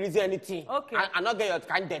reason, I no dey reason anything. Okay. I not get your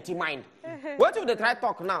kind dirty mind. What if they try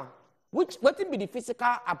talk now? What be the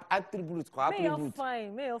physical attributes? May you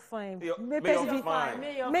fine. May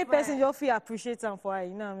May person just feel appreciate them for it,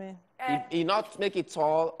 you know what I mean? He not make it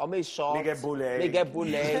tall or make it short. Make it bow leg. Make it bow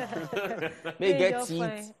leg. Make May get you teeth.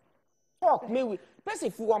 fine. Talk, maybe. Person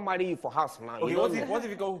if you want marry you for house now. Okay, you don't know. what if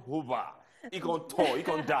you go hover? He can tall, he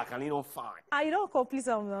can dark, and he don't fine. You don't complete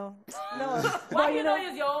some now. No. Why you don't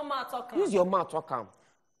use your own mouth talk? Use your mouth, talk am.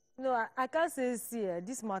 No, I can't say see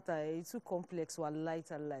this matter it's too complex or lie.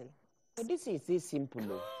 But this is simple.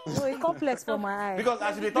 Though. No, it's complex for my eye. Because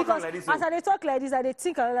as they talk like this, as I dey talk like this, I dey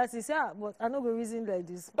think another thing. Say, but I no go reason like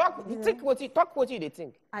this. Talk, You know? think what you they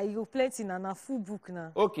think. I go plenty na full book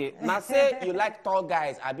now. Okay, now say you like tall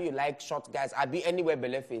guys, abi you like short guys, abi anywhere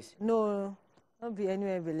below face. No, not be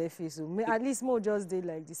anywhere below face. So at least more just dey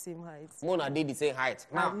like the same height. Mona did the same height.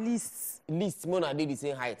 Now, At least. Mona did the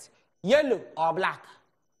same height. Yellow or black?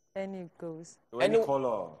 Any goes. Any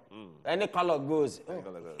color. Any color goes.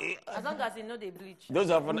 As long as you know they bleach. Those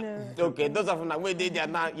of okay, those of them where they are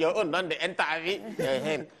now your own don't enter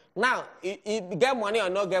it. Now, you get money or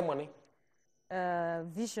not get money?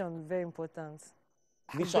 Vision very important.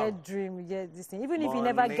 Vision. You get dream, you get this thing. Even if you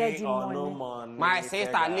never get the money. No money. My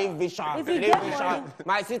sister live vision. If you Live get vision. money-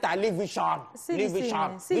 My sister live vision. See Live the thing,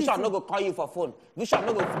 vision. see the Vision thing. no go call you for phone. Vision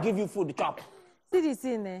no go give you food to chop. See the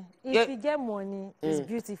thing, eh? If Yeah. you get money, it's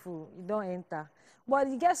beautiful. You don't enter. But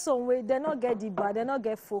you get some way, they not get the bar, they not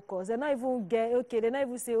get focus. They not even get, okay, they not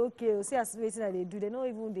even say, okay, see as waiting that they do. They not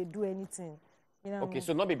even they do anything. You know? Okay,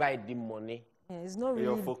 so not be by the money. Yeah, it's not May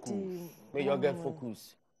your really focus. May you get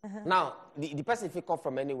focus. Now, the person if you come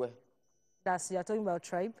from anywhere, That's, you're talking about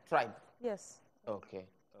tribe? tribe. Yes. Okay,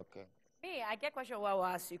 okay. Me, I get question what I will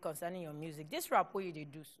ask you concerning your music. This rap what you dey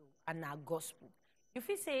do so and now gospel. If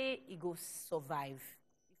you say it go survive,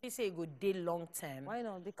 if you say it go day long term, Why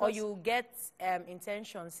not? or Because you get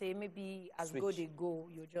intention, say maybe as Switch. go they go,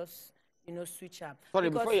 you just switch up. Sorry,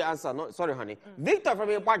 Because- before you answer, no, sorry, honey. Victor from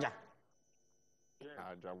Iwaja.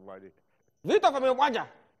 Victor from Iwaja.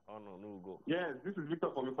 Oh no, go. Yes, this is Victor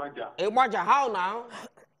from Ipaja. Iwaja, how now?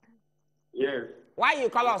 Yes. Why you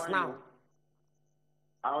call us Fine. now?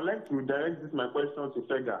 I would like to direct this my question to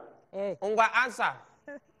Fega. hey, Ungwa answer.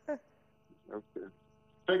 Okay.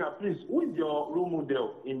 Fega, please, who is your role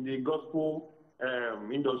model in the gospel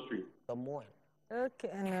industry? The more.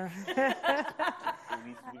 okay.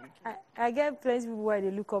 I get plenty of people where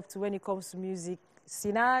they look up to when it comes to music.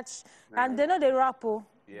 Sinach, and they know they rap,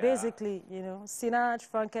 basically, you know. Sinach,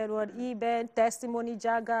 Frank Edward, Eben, Testimony,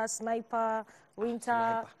 Jagger, Sniper,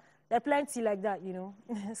 Winter. There are plenty like that, you know.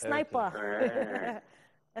 Sniper.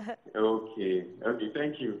 Okay. Okay,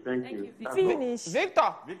 thank you. Thank you. That's all. Finish.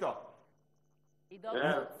 Victor, It don't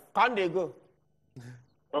Yeah. can they go?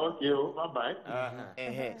 Okay,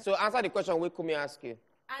 bye-bye. So answer the question we come ask you.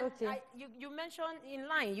 And Okay. you mentioned in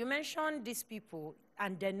line, you mentioned these people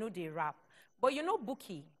and they know they rap. But you know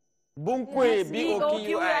Buki. Bunkwe,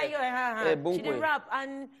 B-O-K-U-I. She Bunkwe. dey rap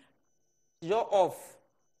and You're off.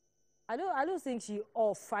 I don't think she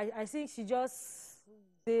off. I think she just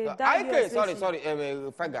they Aike, sorry,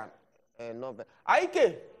 Fega. No,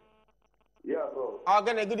 Aike, Yeah, bro.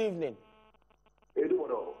 again, good evening.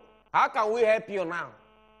 Eduardo. How can we help you now?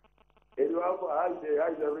 Eduardo,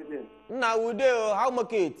 how's everything? Now we do, how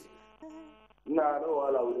much it? Nah, no,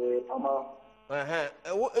 I with Mama.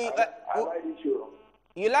 like the show.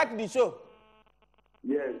 You like the show?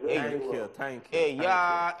 Yes, Thank you. Hey,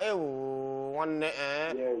 yeah, one,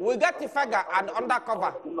 we got the Fega and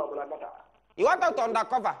Undercover. You want out to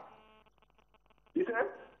Undercover? You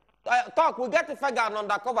said? Talk, we get the Fega and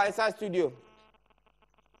Undercover inside studio.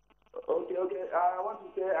 Okay. I want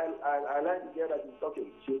to say I like the girl that is talking.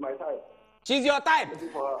 She's my type. She's your type. Ready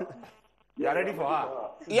for her. You are ready for her?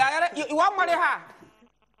 Yeah, you want marry her?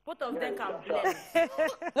 both of them can blend.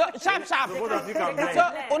 No, sharp. Both of you can blend.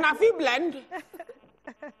 So, una fit blend?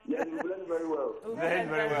 Yes, you blend very well. Blend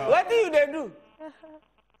very well. What do you dey do?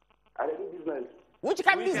 I do business. Which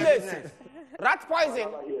kind of business? Rat poison?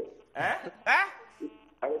 Alaba here. Eh?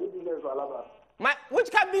 I do business for Alaba. Which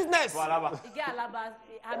kind of business? Alaba. You get Alaba,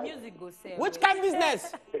 her music go sell. Which kind of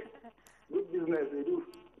business? Good business they do.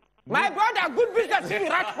 My brother, good business with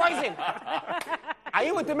rat poison. Are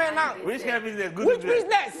you with me now? Which kind of business? Good Which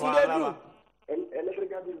business For you dey do? Alaba.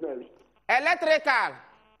 Electrical business. Electrical.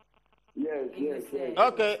 Yes.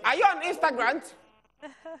 Okay. Are you on Instagram?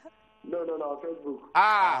 No, on Facebook.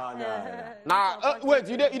 Ah. No. Now, wait.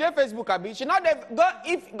 You dey Facebook, abi? She not dey go.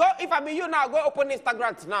 If I be you now, go open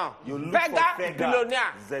Instagram now. You look Fega for Fega.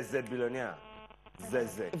 billionaire. ZZ billionaire.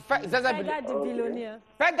 ZZ. Fega the billionaire.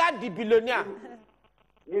 Fega the billionaire.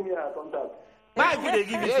 Give me a contact. My Who they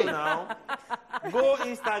give you so now? Go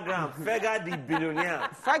Instagram. Fega the billionaire.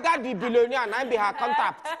 Fega the billionaire. Now be her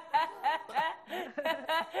contact.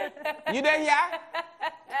 You dey hear?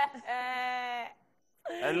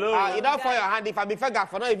 Hello. You don't for your hand. If I be Fega,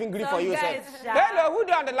 for not even gree for you, sir. guys, sha. Hello, who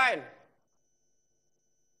dey on the line?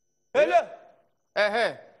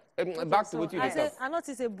 Hello. Back to what you I dey say talk. I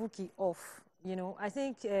notice a bookie off. You know, I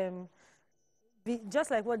think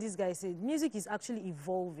just like what this guy said, music is actually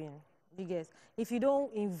evolving. You guess if you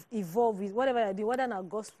don't evolve with whatever you're doing, whether not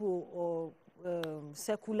gospel or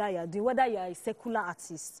secular you're doing, whether you're a secular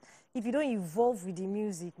artist, if you don't evolve with the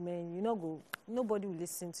music, man, you know nobody will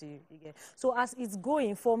listen to you. You get so as it's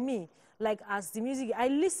going for me, like as the music, I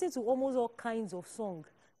listen to almost all kinds of songs,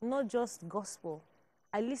 not just gospel.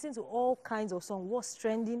 I listen to all kinds of songs, what's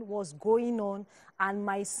trending, what's going on, and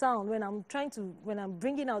my sound, when I'm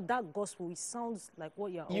bringing out that gospel, it sounds like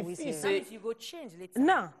what you're always hearing. If you go change later.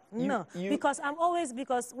 No, because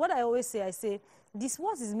what I always say, I say, this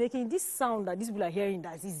what is making this sound that these people are hearing,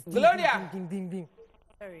 that is Gloria. ding, ding, ding, ding.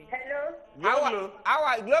 Sorry. Hello. How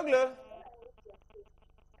are Glo?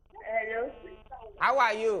 Hello. How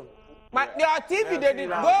are you? But your TV, they did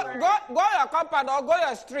go your compound or go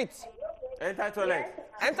your street. Enter toilet.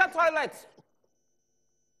 Enter toilet.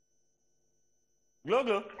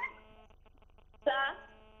 Glo. Sir?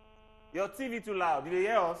 Your TV too loud. Did you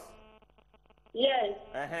hear us? Yes.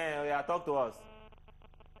 Yeah, talk to us.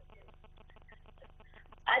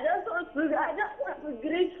 I just want to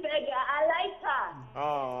greet Fega. I like her.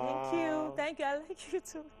 Oh. Thank you, I like you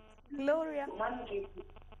too. Gloria.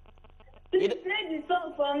 Please play the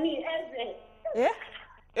song for me, Eze. Yeah?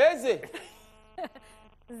 Eze.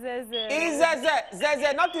 Zeze.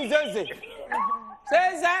 Zeze, not Zeze. Say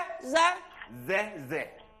Ze.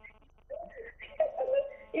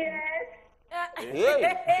 Yes.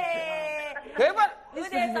 Hey, but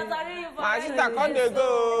my sister, can't they go?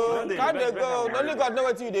 Only God know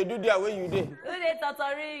what you they do there when you did.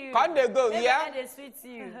 Can't they go? Yeah.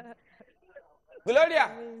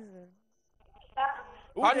 Gloria.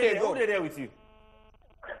 Who they there with you?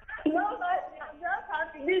 No, but I'm just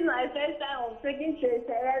happy. This is my first time of taking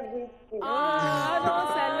celebrity. I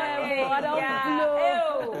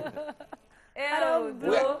don't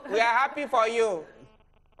blow. We are happy for you.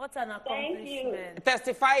 What an accomplishment.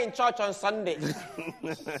 Testify in church on Sunday.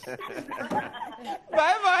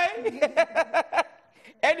 Bye.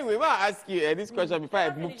 Anyway, I ask you this question before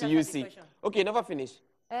I move to UC. Okay, never finish.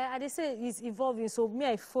 They say it's evolving, so me,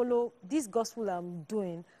 I follow this gospel I'm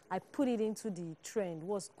doing. I put it into the trend,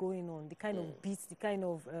 what's going on, the kind of beats, the kind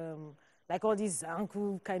of, like all these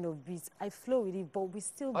Zanku kind of beats. I flow with it, but we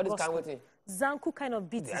still All this kind of thing. Zanku kind of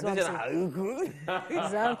beats is what I'm saying.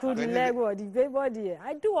 Zanku, the Lego, the baby.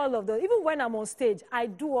 I do all of those. Even when I'm on stage, I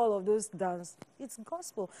do all of those dance. It's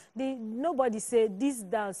gospel. Nobody said this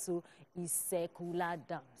dance is secular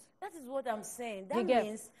dance. That is what I'm saying. You That get-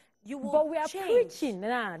 means you will But we are change. preaching.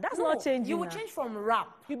 Nah, that's No, not changing. You will now. change from rap.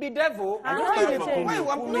 You be devil. I'm Why not you gonna be- change. why you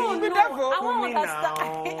want- No, No, be no, devil. I won't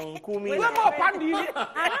understand. Kumi You are more pandy. I'm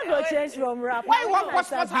not going to change from rap. Why you want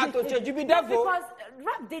passport hard to change? You be devil. Because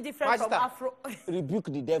rap they different from Master. Afro. Rebuke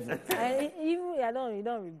the devil. You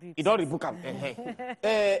don't rebuke. You don't rebuke him.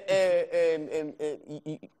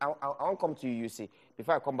 I won't come to you, see.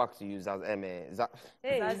 Before I come back to you,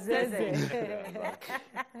 Hey, Zeze.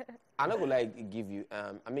 I'm not gonna like give you.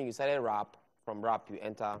 I mean, you started rap. From rap, you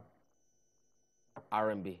enter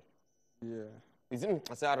R&B. Yeah. Is it?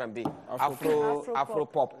 I say R&B. Afro Afro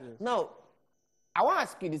pop. Yes. Now, I want to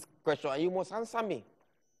ask you this question, and you must answer me.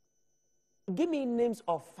 Give me names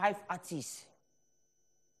of 5 artists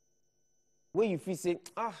where you feel say,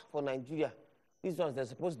 for Nigeria, these ones they're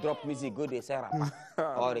supposed to drop music, go they sell rapper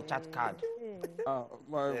or a chat card.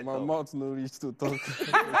 My mouth no reach to talk.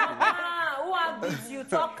 Who have beat you?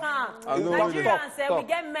 Talk I know Nigerians say we talk.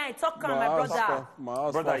 get men. Talk my brother.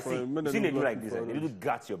 Brother, I see they do like this. They do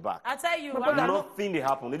got your back. I tell you, Nothing they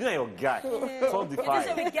happen. They do like your guy. So you define.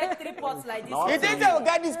 say we get 3 pots like this. No, You think they will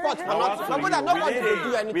get this spot? Nobody will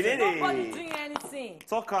do anything. Nobody doing anything.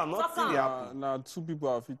 Talk am, nothing they happen. Now 2 people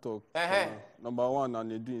have to talk. Uh-huh. Number 1,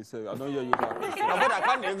 and they do himself. I don't hear you back.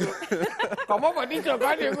 Come on for this show,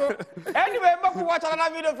 can't you go? Anyway, we watch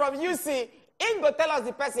another video from UC. Him go tell us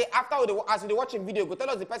the person after as we watching video, go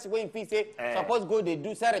tell us the person when he say suppose go they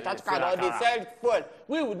do sell a charge card or they sell fuel.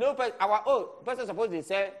 We would know our person suppose they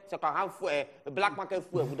sell second hand fuel, black market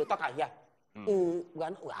fuel. We don't talk here. We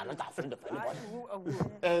are not afraid of anybody.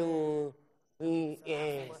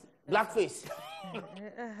 Blackface.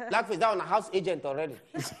 Blackface down a house agent already.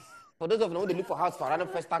 For those of you who they look for house for random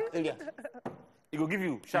first tax area. He go give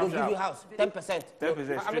you Go sharp, give you house 10%.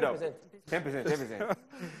 10% How straight many up. percent? 10%.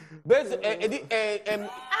 Based,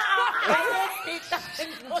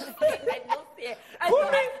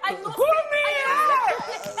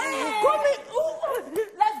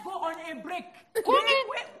 Let's go on a break.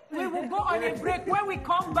 We will go on a break when we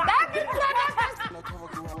come back.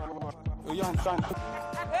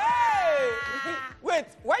 Hey! Wait,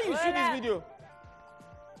 why you shoot this video?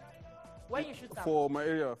 When you shoot them? For my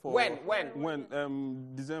area. For When?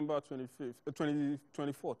 December 25th,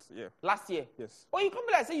 24th, yeah. Last year? Yes. Oh, you come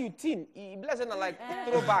be like say you teen. You be like say na like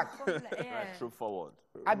throwback. Throw forward.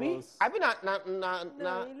 Abi na.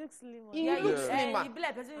 No, he looks slim. You look slimmer. You be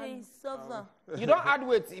like person wey suffer. You don't add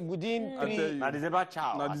weight within I tell 3. you. Na December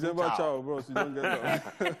chow. Na December chow, bro. So you don't get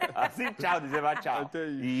that. I see chow December chow. I tell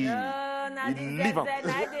you. Na You leave 'em.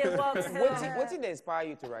 dey work. What did inspire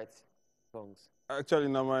you to write songs? Actually,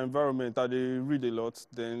 in my environment, I dey read a lot.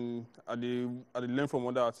 Then I dey learn from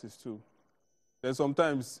other artists too. Then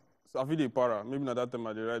sometimes I feel the para. Maybe not that time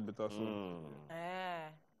I dey write better song.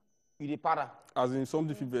 You the para. As in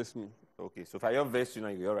something fit vex me. Okay, so if I your verse, you know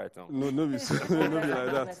you're right now. No, no be no be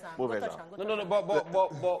like that. No.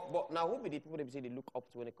 But now who be the people that say they look up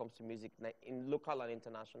to when it comes to music, like in local and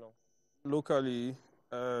international? Locally,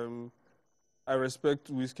 I respect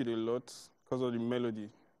Wizkid a lot because of the melody,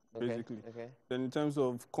 basically. Okay. Then in terms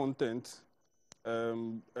of content,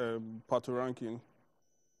 Pato ranking.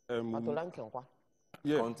 Pato ranking, what?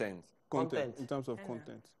 Yeah. Content. In terms of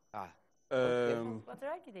content.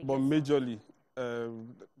 But majorly,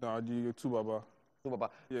 the two baba.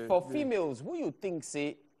 Yeah, for females, who you think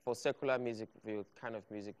say for secular music, for your kind of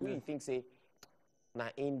music, who you think say na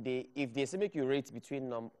in the if they say make you rate between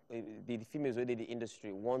the females who did the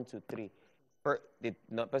industry 1 to 3,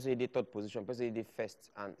 person did third position, person did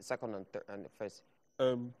first and second and third and first.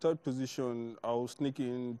 Third position, I'll sneak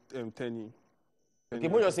in Tenny. Okay,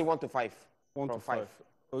 we just say 1 to 5. 1 to 5.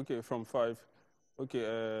 Okay, from 5. Okay,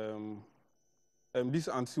 this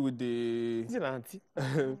auntie with the Is it an auntie?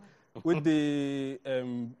 with the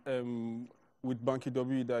with Banky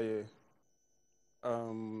W that year.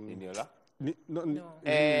 Niniola? Niniola.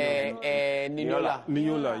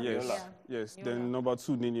 Niniola, yes. Yeah. Yes. Niniola. Then number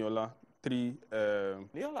 2, Niniola. 3,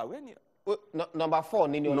 Niniola, when you... Number 4,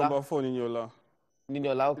 Niniola. Number 4, Niniola.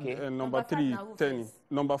 Niniola, okay. And number Number 3, five na who Tenny. first?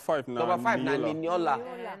 Number 5 now. Number 5 na Niniola.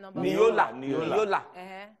 Niniola. Niniola.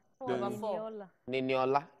 Number 4.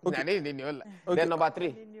 Niniola. Okay. Niniola. Okay. Then number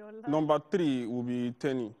 3. Number 3 will be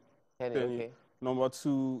Tenny. Tenny, okay. Number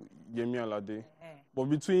 2, Yemi Alade. But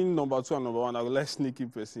between number 2 and number 1, I will let sneaky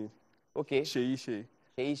person. Okay. Shei. Okay.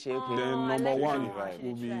 Then I number like 1 that.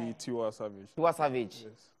 will be Tiwa Savage. Tiwa Savage.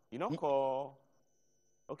 Yes. You don't call...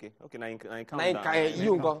 Okay, now you count Nine, down.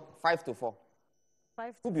 you go 5 to 4. 5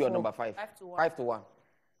 to Who be your 4. number 5? 5 to 1. 5 to 1.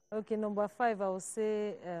 Okay, number 5, I will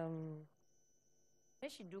say,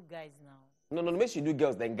 Make she do guys now. No, make you do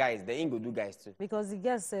girls, then guys. Then you go do guys too. because the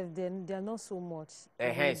girls, they're not so much.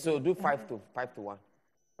 So do 5 to 1.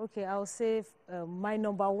 Okay, I'll say my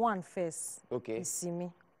number 1 first Okay. is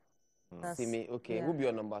Simi. That's- See me. Okay. yeah. Who be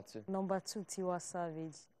your number 2? Number 2, Tiwa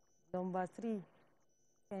Savage. Number 3,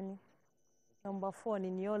 Kenny. Number 4,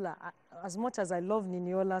 Niniola. As much as I love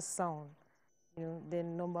Niniola's sound,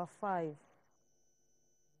 then number 5,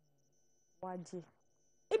 Waji.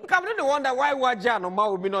 It become the wonder why Waja no ma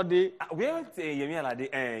will be not there. Where Yemi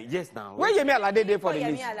Alade? Yes, now. Where Yemi Alade there for the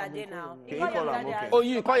Yemi list? Alade now. Okay, you call am, okay. Oh, Oh,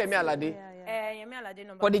 you call Yemi Alade? Yemi Alade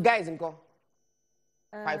number. For the guys, inko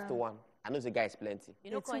 5 to 1. I know the guys plenty.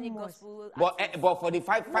 You know, It's any too much. gospel. But for the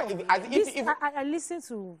 5, I listen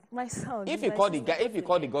to my sound. if you call the guy, if you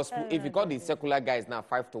call the gospel, if you call the secular guys now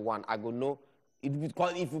 5 to 1, I go know. If you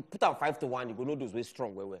put out 5 to 1, you go know those way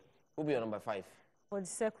strong. Where? Who be your number 5? For the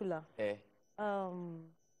secular,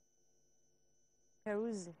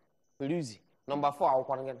 Peruzzi. Pelusi. Number 4, I'll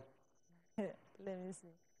call again. Let me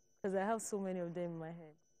see. Because I have so many of them in my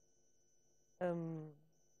head.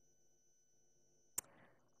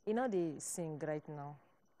 They sing right now.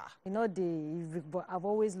 But I've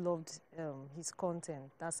always loved his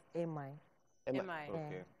content. That's MI.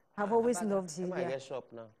 Okay. I've always loved his. I get shop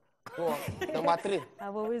now. Go on. Number 3.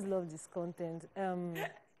 I've always loved his content.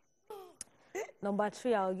 Number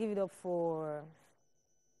 3, I'll give it up for.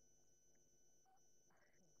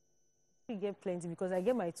 I get plenty because I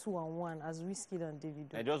get my 2 and 1 as Wizkid and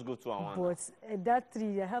Davido. I just go 2 and 1. But that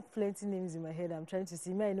 3, I have plenty names in my head. I'm trying to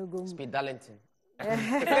see. May I not go. Speed Darlington. Bye,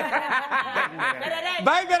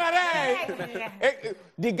 Bye,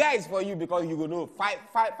 the guys for you because you go know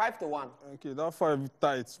 5 to 1. Okay, that 5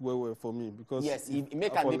 tights well for me because Yes, it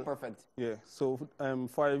make a be perfect. Yeah, so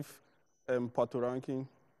 5 Pato ranking,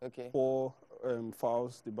 Okay. 4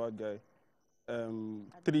 Fouls, the bad guy,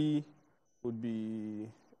 3 would be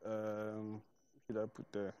should I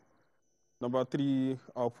put there? Number 3,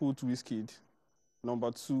 I'll put Wizkid.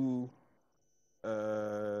 Number 2,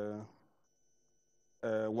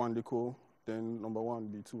 Wandiko. Then number 1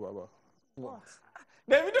 be 2 Baba.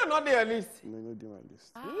 Davido not there list. No, not do my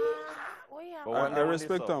list. But I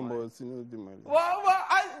respect them, but do my list. Well,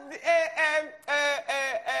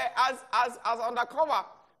 as Undacova,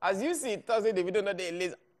 as you see, Thursday the video not the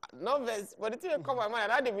list. No verse, but the thing come my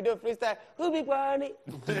mind. I had the video freestyle. Who be party?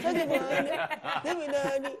 Give me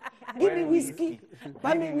money. Give me whiskey.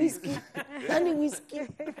 Buy me whiskey. Buy me whiskey.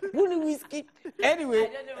 Buy me whiskey. Anyway. I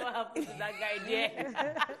don't know what happened to that guy there.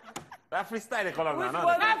 That freestyle they call him now.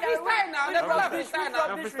 That freestyle now. They call him freestyle now.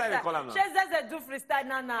 That freestyle they call him now. She do freestyle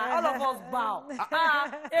now. All of us bow.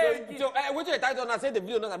 So, what you title now? Say the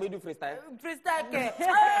video not going to do freestyle. Freestyle, okay.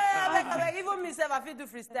 Even myself, I feel do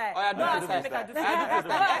freestyle. Oh, yeah, do freestyle.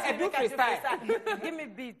 I do freestyle. Give me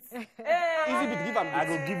beats. Easy beat, give him beat. I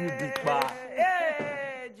go give you beat, ba.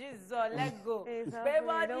 Hey, Jesus, let's go. Baby,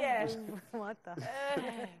 yes.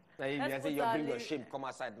 I say you bring your shame. Come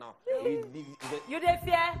outside now. You dey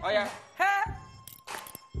fear? Oh yeah. Hey.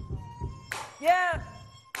 Yeah.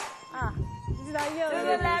 Is that you? To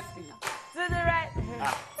the left, to the right,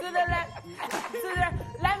 to the left, to the right.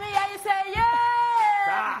 Let me hear you say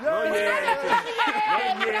yeah. No, yeah.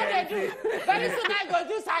 Very soon I go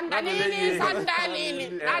do sandalini.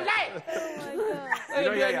 I like.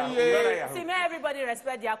 See, may everybody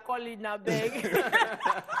respect their calling now, beg.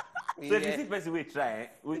 So if you see person we try,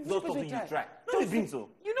 don't talk to you try. Don't you think so?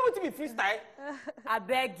 You know what to be freestyle? I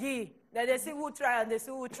beg you. Then they see who try and they see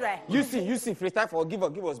who try. You see freestyle for give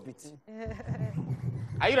us beats.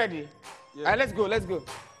 Are you ready? Yeah. All right, let's go.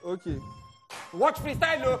 Okay. Watch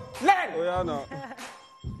freestyle, no. Learn. Oh yeah, no.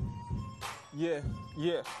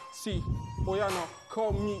 Yeah. See, oh yeah, no.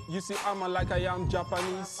 Call me. You see, I'm like I am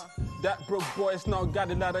Japanese. That broke boys now got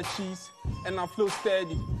a lot of cheese, and I flow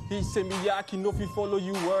steady. He say me yaki, no fi follow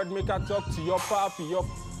you word. Make I talk to your papi, your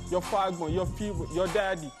fagman, your favorite, your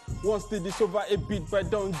daddy. Once did this over a beat, but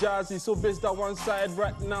don't jazzy. So based that one side,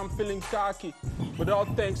 right now I'm feeling cocky. But all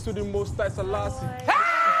thanks to the most High Selassie.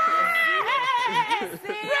 That is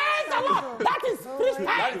freestyle. That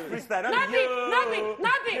is freestyle. Nabi.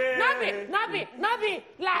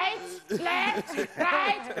 Left,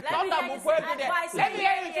 right. Let me hear you say advice. Let me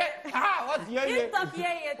hear you say, what's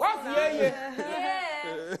yeah? What's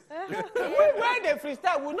yeah? When they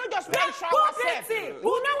freestyle, we not just want to show ourselves.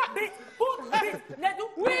 We not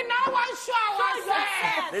want to show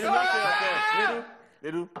ourselves. They do not show yourself.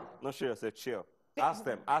 They do not show yourself. Chill. Ask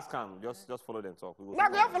them. Just follow them talk.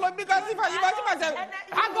 Not gonna follow because if I imagine myself,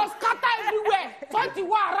 I go scatter everywhere.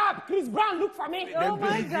 21 rap, Chris Brown look for me. Oh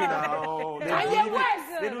my God.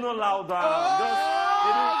 They do not loud down.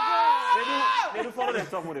 They do follow them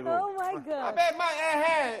talk when they go. Oh my God. I bet my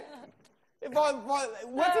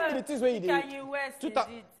what be the things where you did? Kanye West did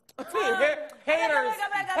it.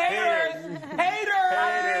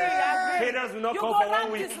 Haters will not You come go for 1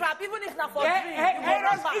 rap week. this rap, even if it's not for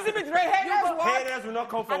haters, Haters will not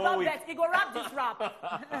come for 1 week. He go rap this rap. He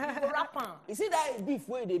go rap on. You see that beef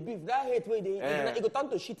where they beef, that hate where they it go turn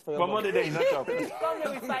to shit for your Come on, body. they not talk. Come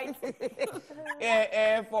here, we fight.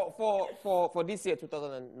 For this year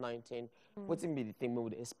 2019, what will be the thing we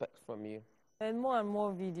would expect from you? And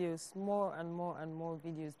more videos, more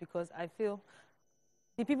videos, because I feel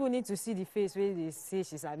the people need to see the face where they say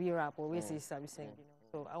she's a rap or where she's a sing, you know.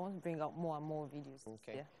 So I want to bring out more and more videos.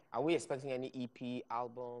 Okay. Yeah. Are we expecting any EP,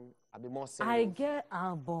 album? I'll be more singles? I get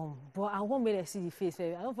album, but I won't make them see the face.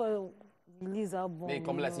 I don't for release album. May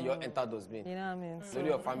come like you enter those bins. You know what I mean? So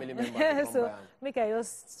your family members come so by make I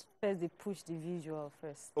just first they push the visual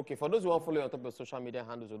first. Okay, for those who want to follow you on top of social media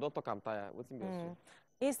handles, don't talk I'm tired. What's in your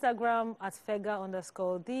Instagram at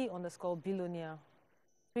Fega_the_billionaire.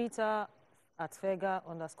 Twitter at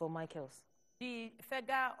Fega_Michaels. The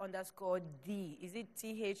Fega_D. Is it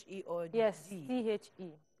THE or D? Yes, THE.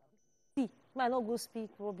 T. Might not go speak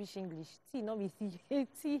rubbish English. T, not be THE.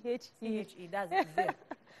 THE, that's it.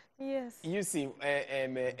 Yes. You see,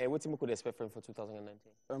 what you could expect from for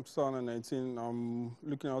 2019? 2019, I'm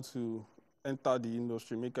looking out to enter the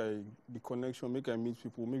industry, make the connection, make I meet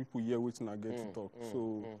people, make people hear what I get to talk.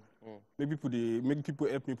 Make people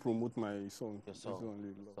help me promote my song. Your song.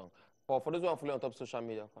 For those who are following on top of social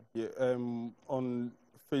media. Yeah, on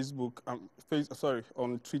Facebook,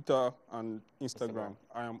 on Twitter and Instagram.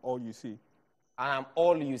 I am all you see. I am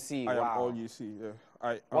all you see. I am all you see. Yeah.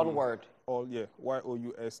 One word. All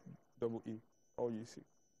YOUSEE. All you see.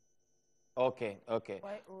 Okay.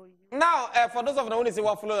 Now, for those of them who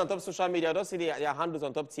want to follow on top of social media, don't see their handles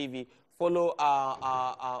on top TV. Follow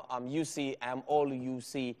UC. I am all you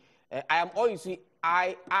see. I am all you see.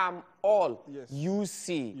 I am all you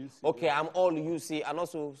see. Okay, I'm all you see. And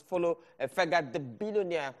also follow Fega the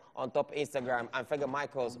Billionaire on top Instagram and Fega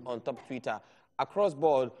Michaels on top Twitter. Across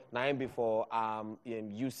board, now before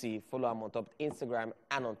UC, follow him on top Instagram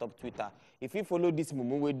and on top Twitter. If you follow this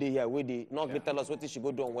mumu where they here, where they not tell us what they should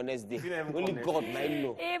go do on Wednesday. Only God, I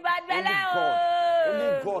know. Only God.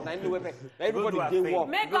 Only God, I know everybody they walk.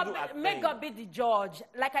 May God be the judge.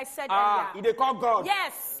 Like I said earlier. They call God.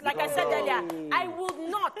 Yes, like I said earlier, I will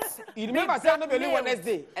not. You remember saying no believe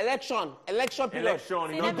Wednesday, election period.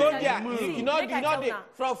 You go there, you know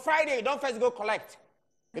from Friday you don't first go collect.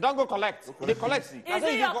 You don't go collect. They collect. Is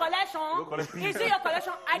it your collection? Is it your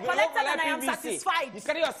collection? I collected and I am satisfied. You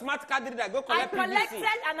carry your smart card reader, go collect PVC. I collected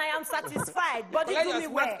and I am satisfied. But you do me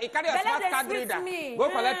well. You carry your smart card reader, go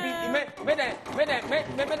collect PVC.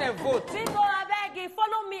 Make them vote. Bingo, I beg you.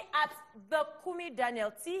 Follow me at the Kumi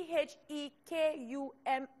Daniel. TheKumiDaniel.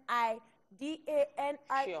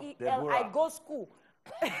 I go school.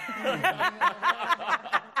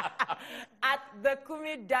 At the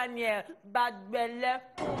Kumi Daniel, Bad Belle.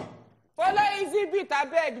 Follow Easy Beat, I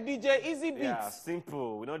beg, DJ Easy Beat. Yeah,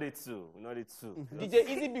 simple. We know it too. DJ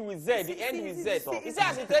Easy Beat with Z, the end with Z. Is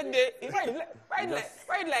that the third day? Why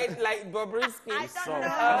like Bobrisky? I don't know.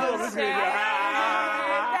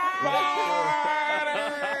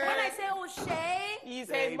 When I say O'Shea, he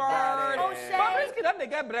say bird. Bobrisky don't they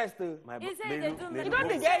get breast too? He say they do. You don't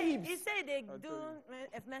they get hips. He say they do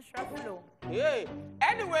menstrual flow. Yeah.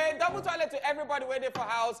 Anyway, double toilet to everybody waiting for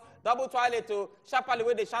house. Double toilet to sharply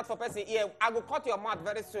where they shout for person here. I will cut your mouth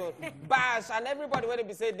very soon. Bash and everybody waiting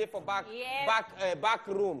be say they for back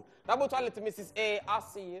room. Double toilet to Mrs. A. I'll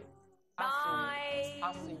see you.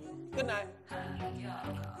 I'll see you. Good night.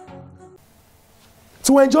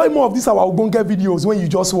 To enjoy more of these our Ogbonge videos when you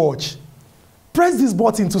just watch, press this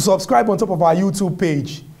button to subscribe on top of our YouTube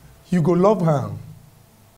page. You go love her.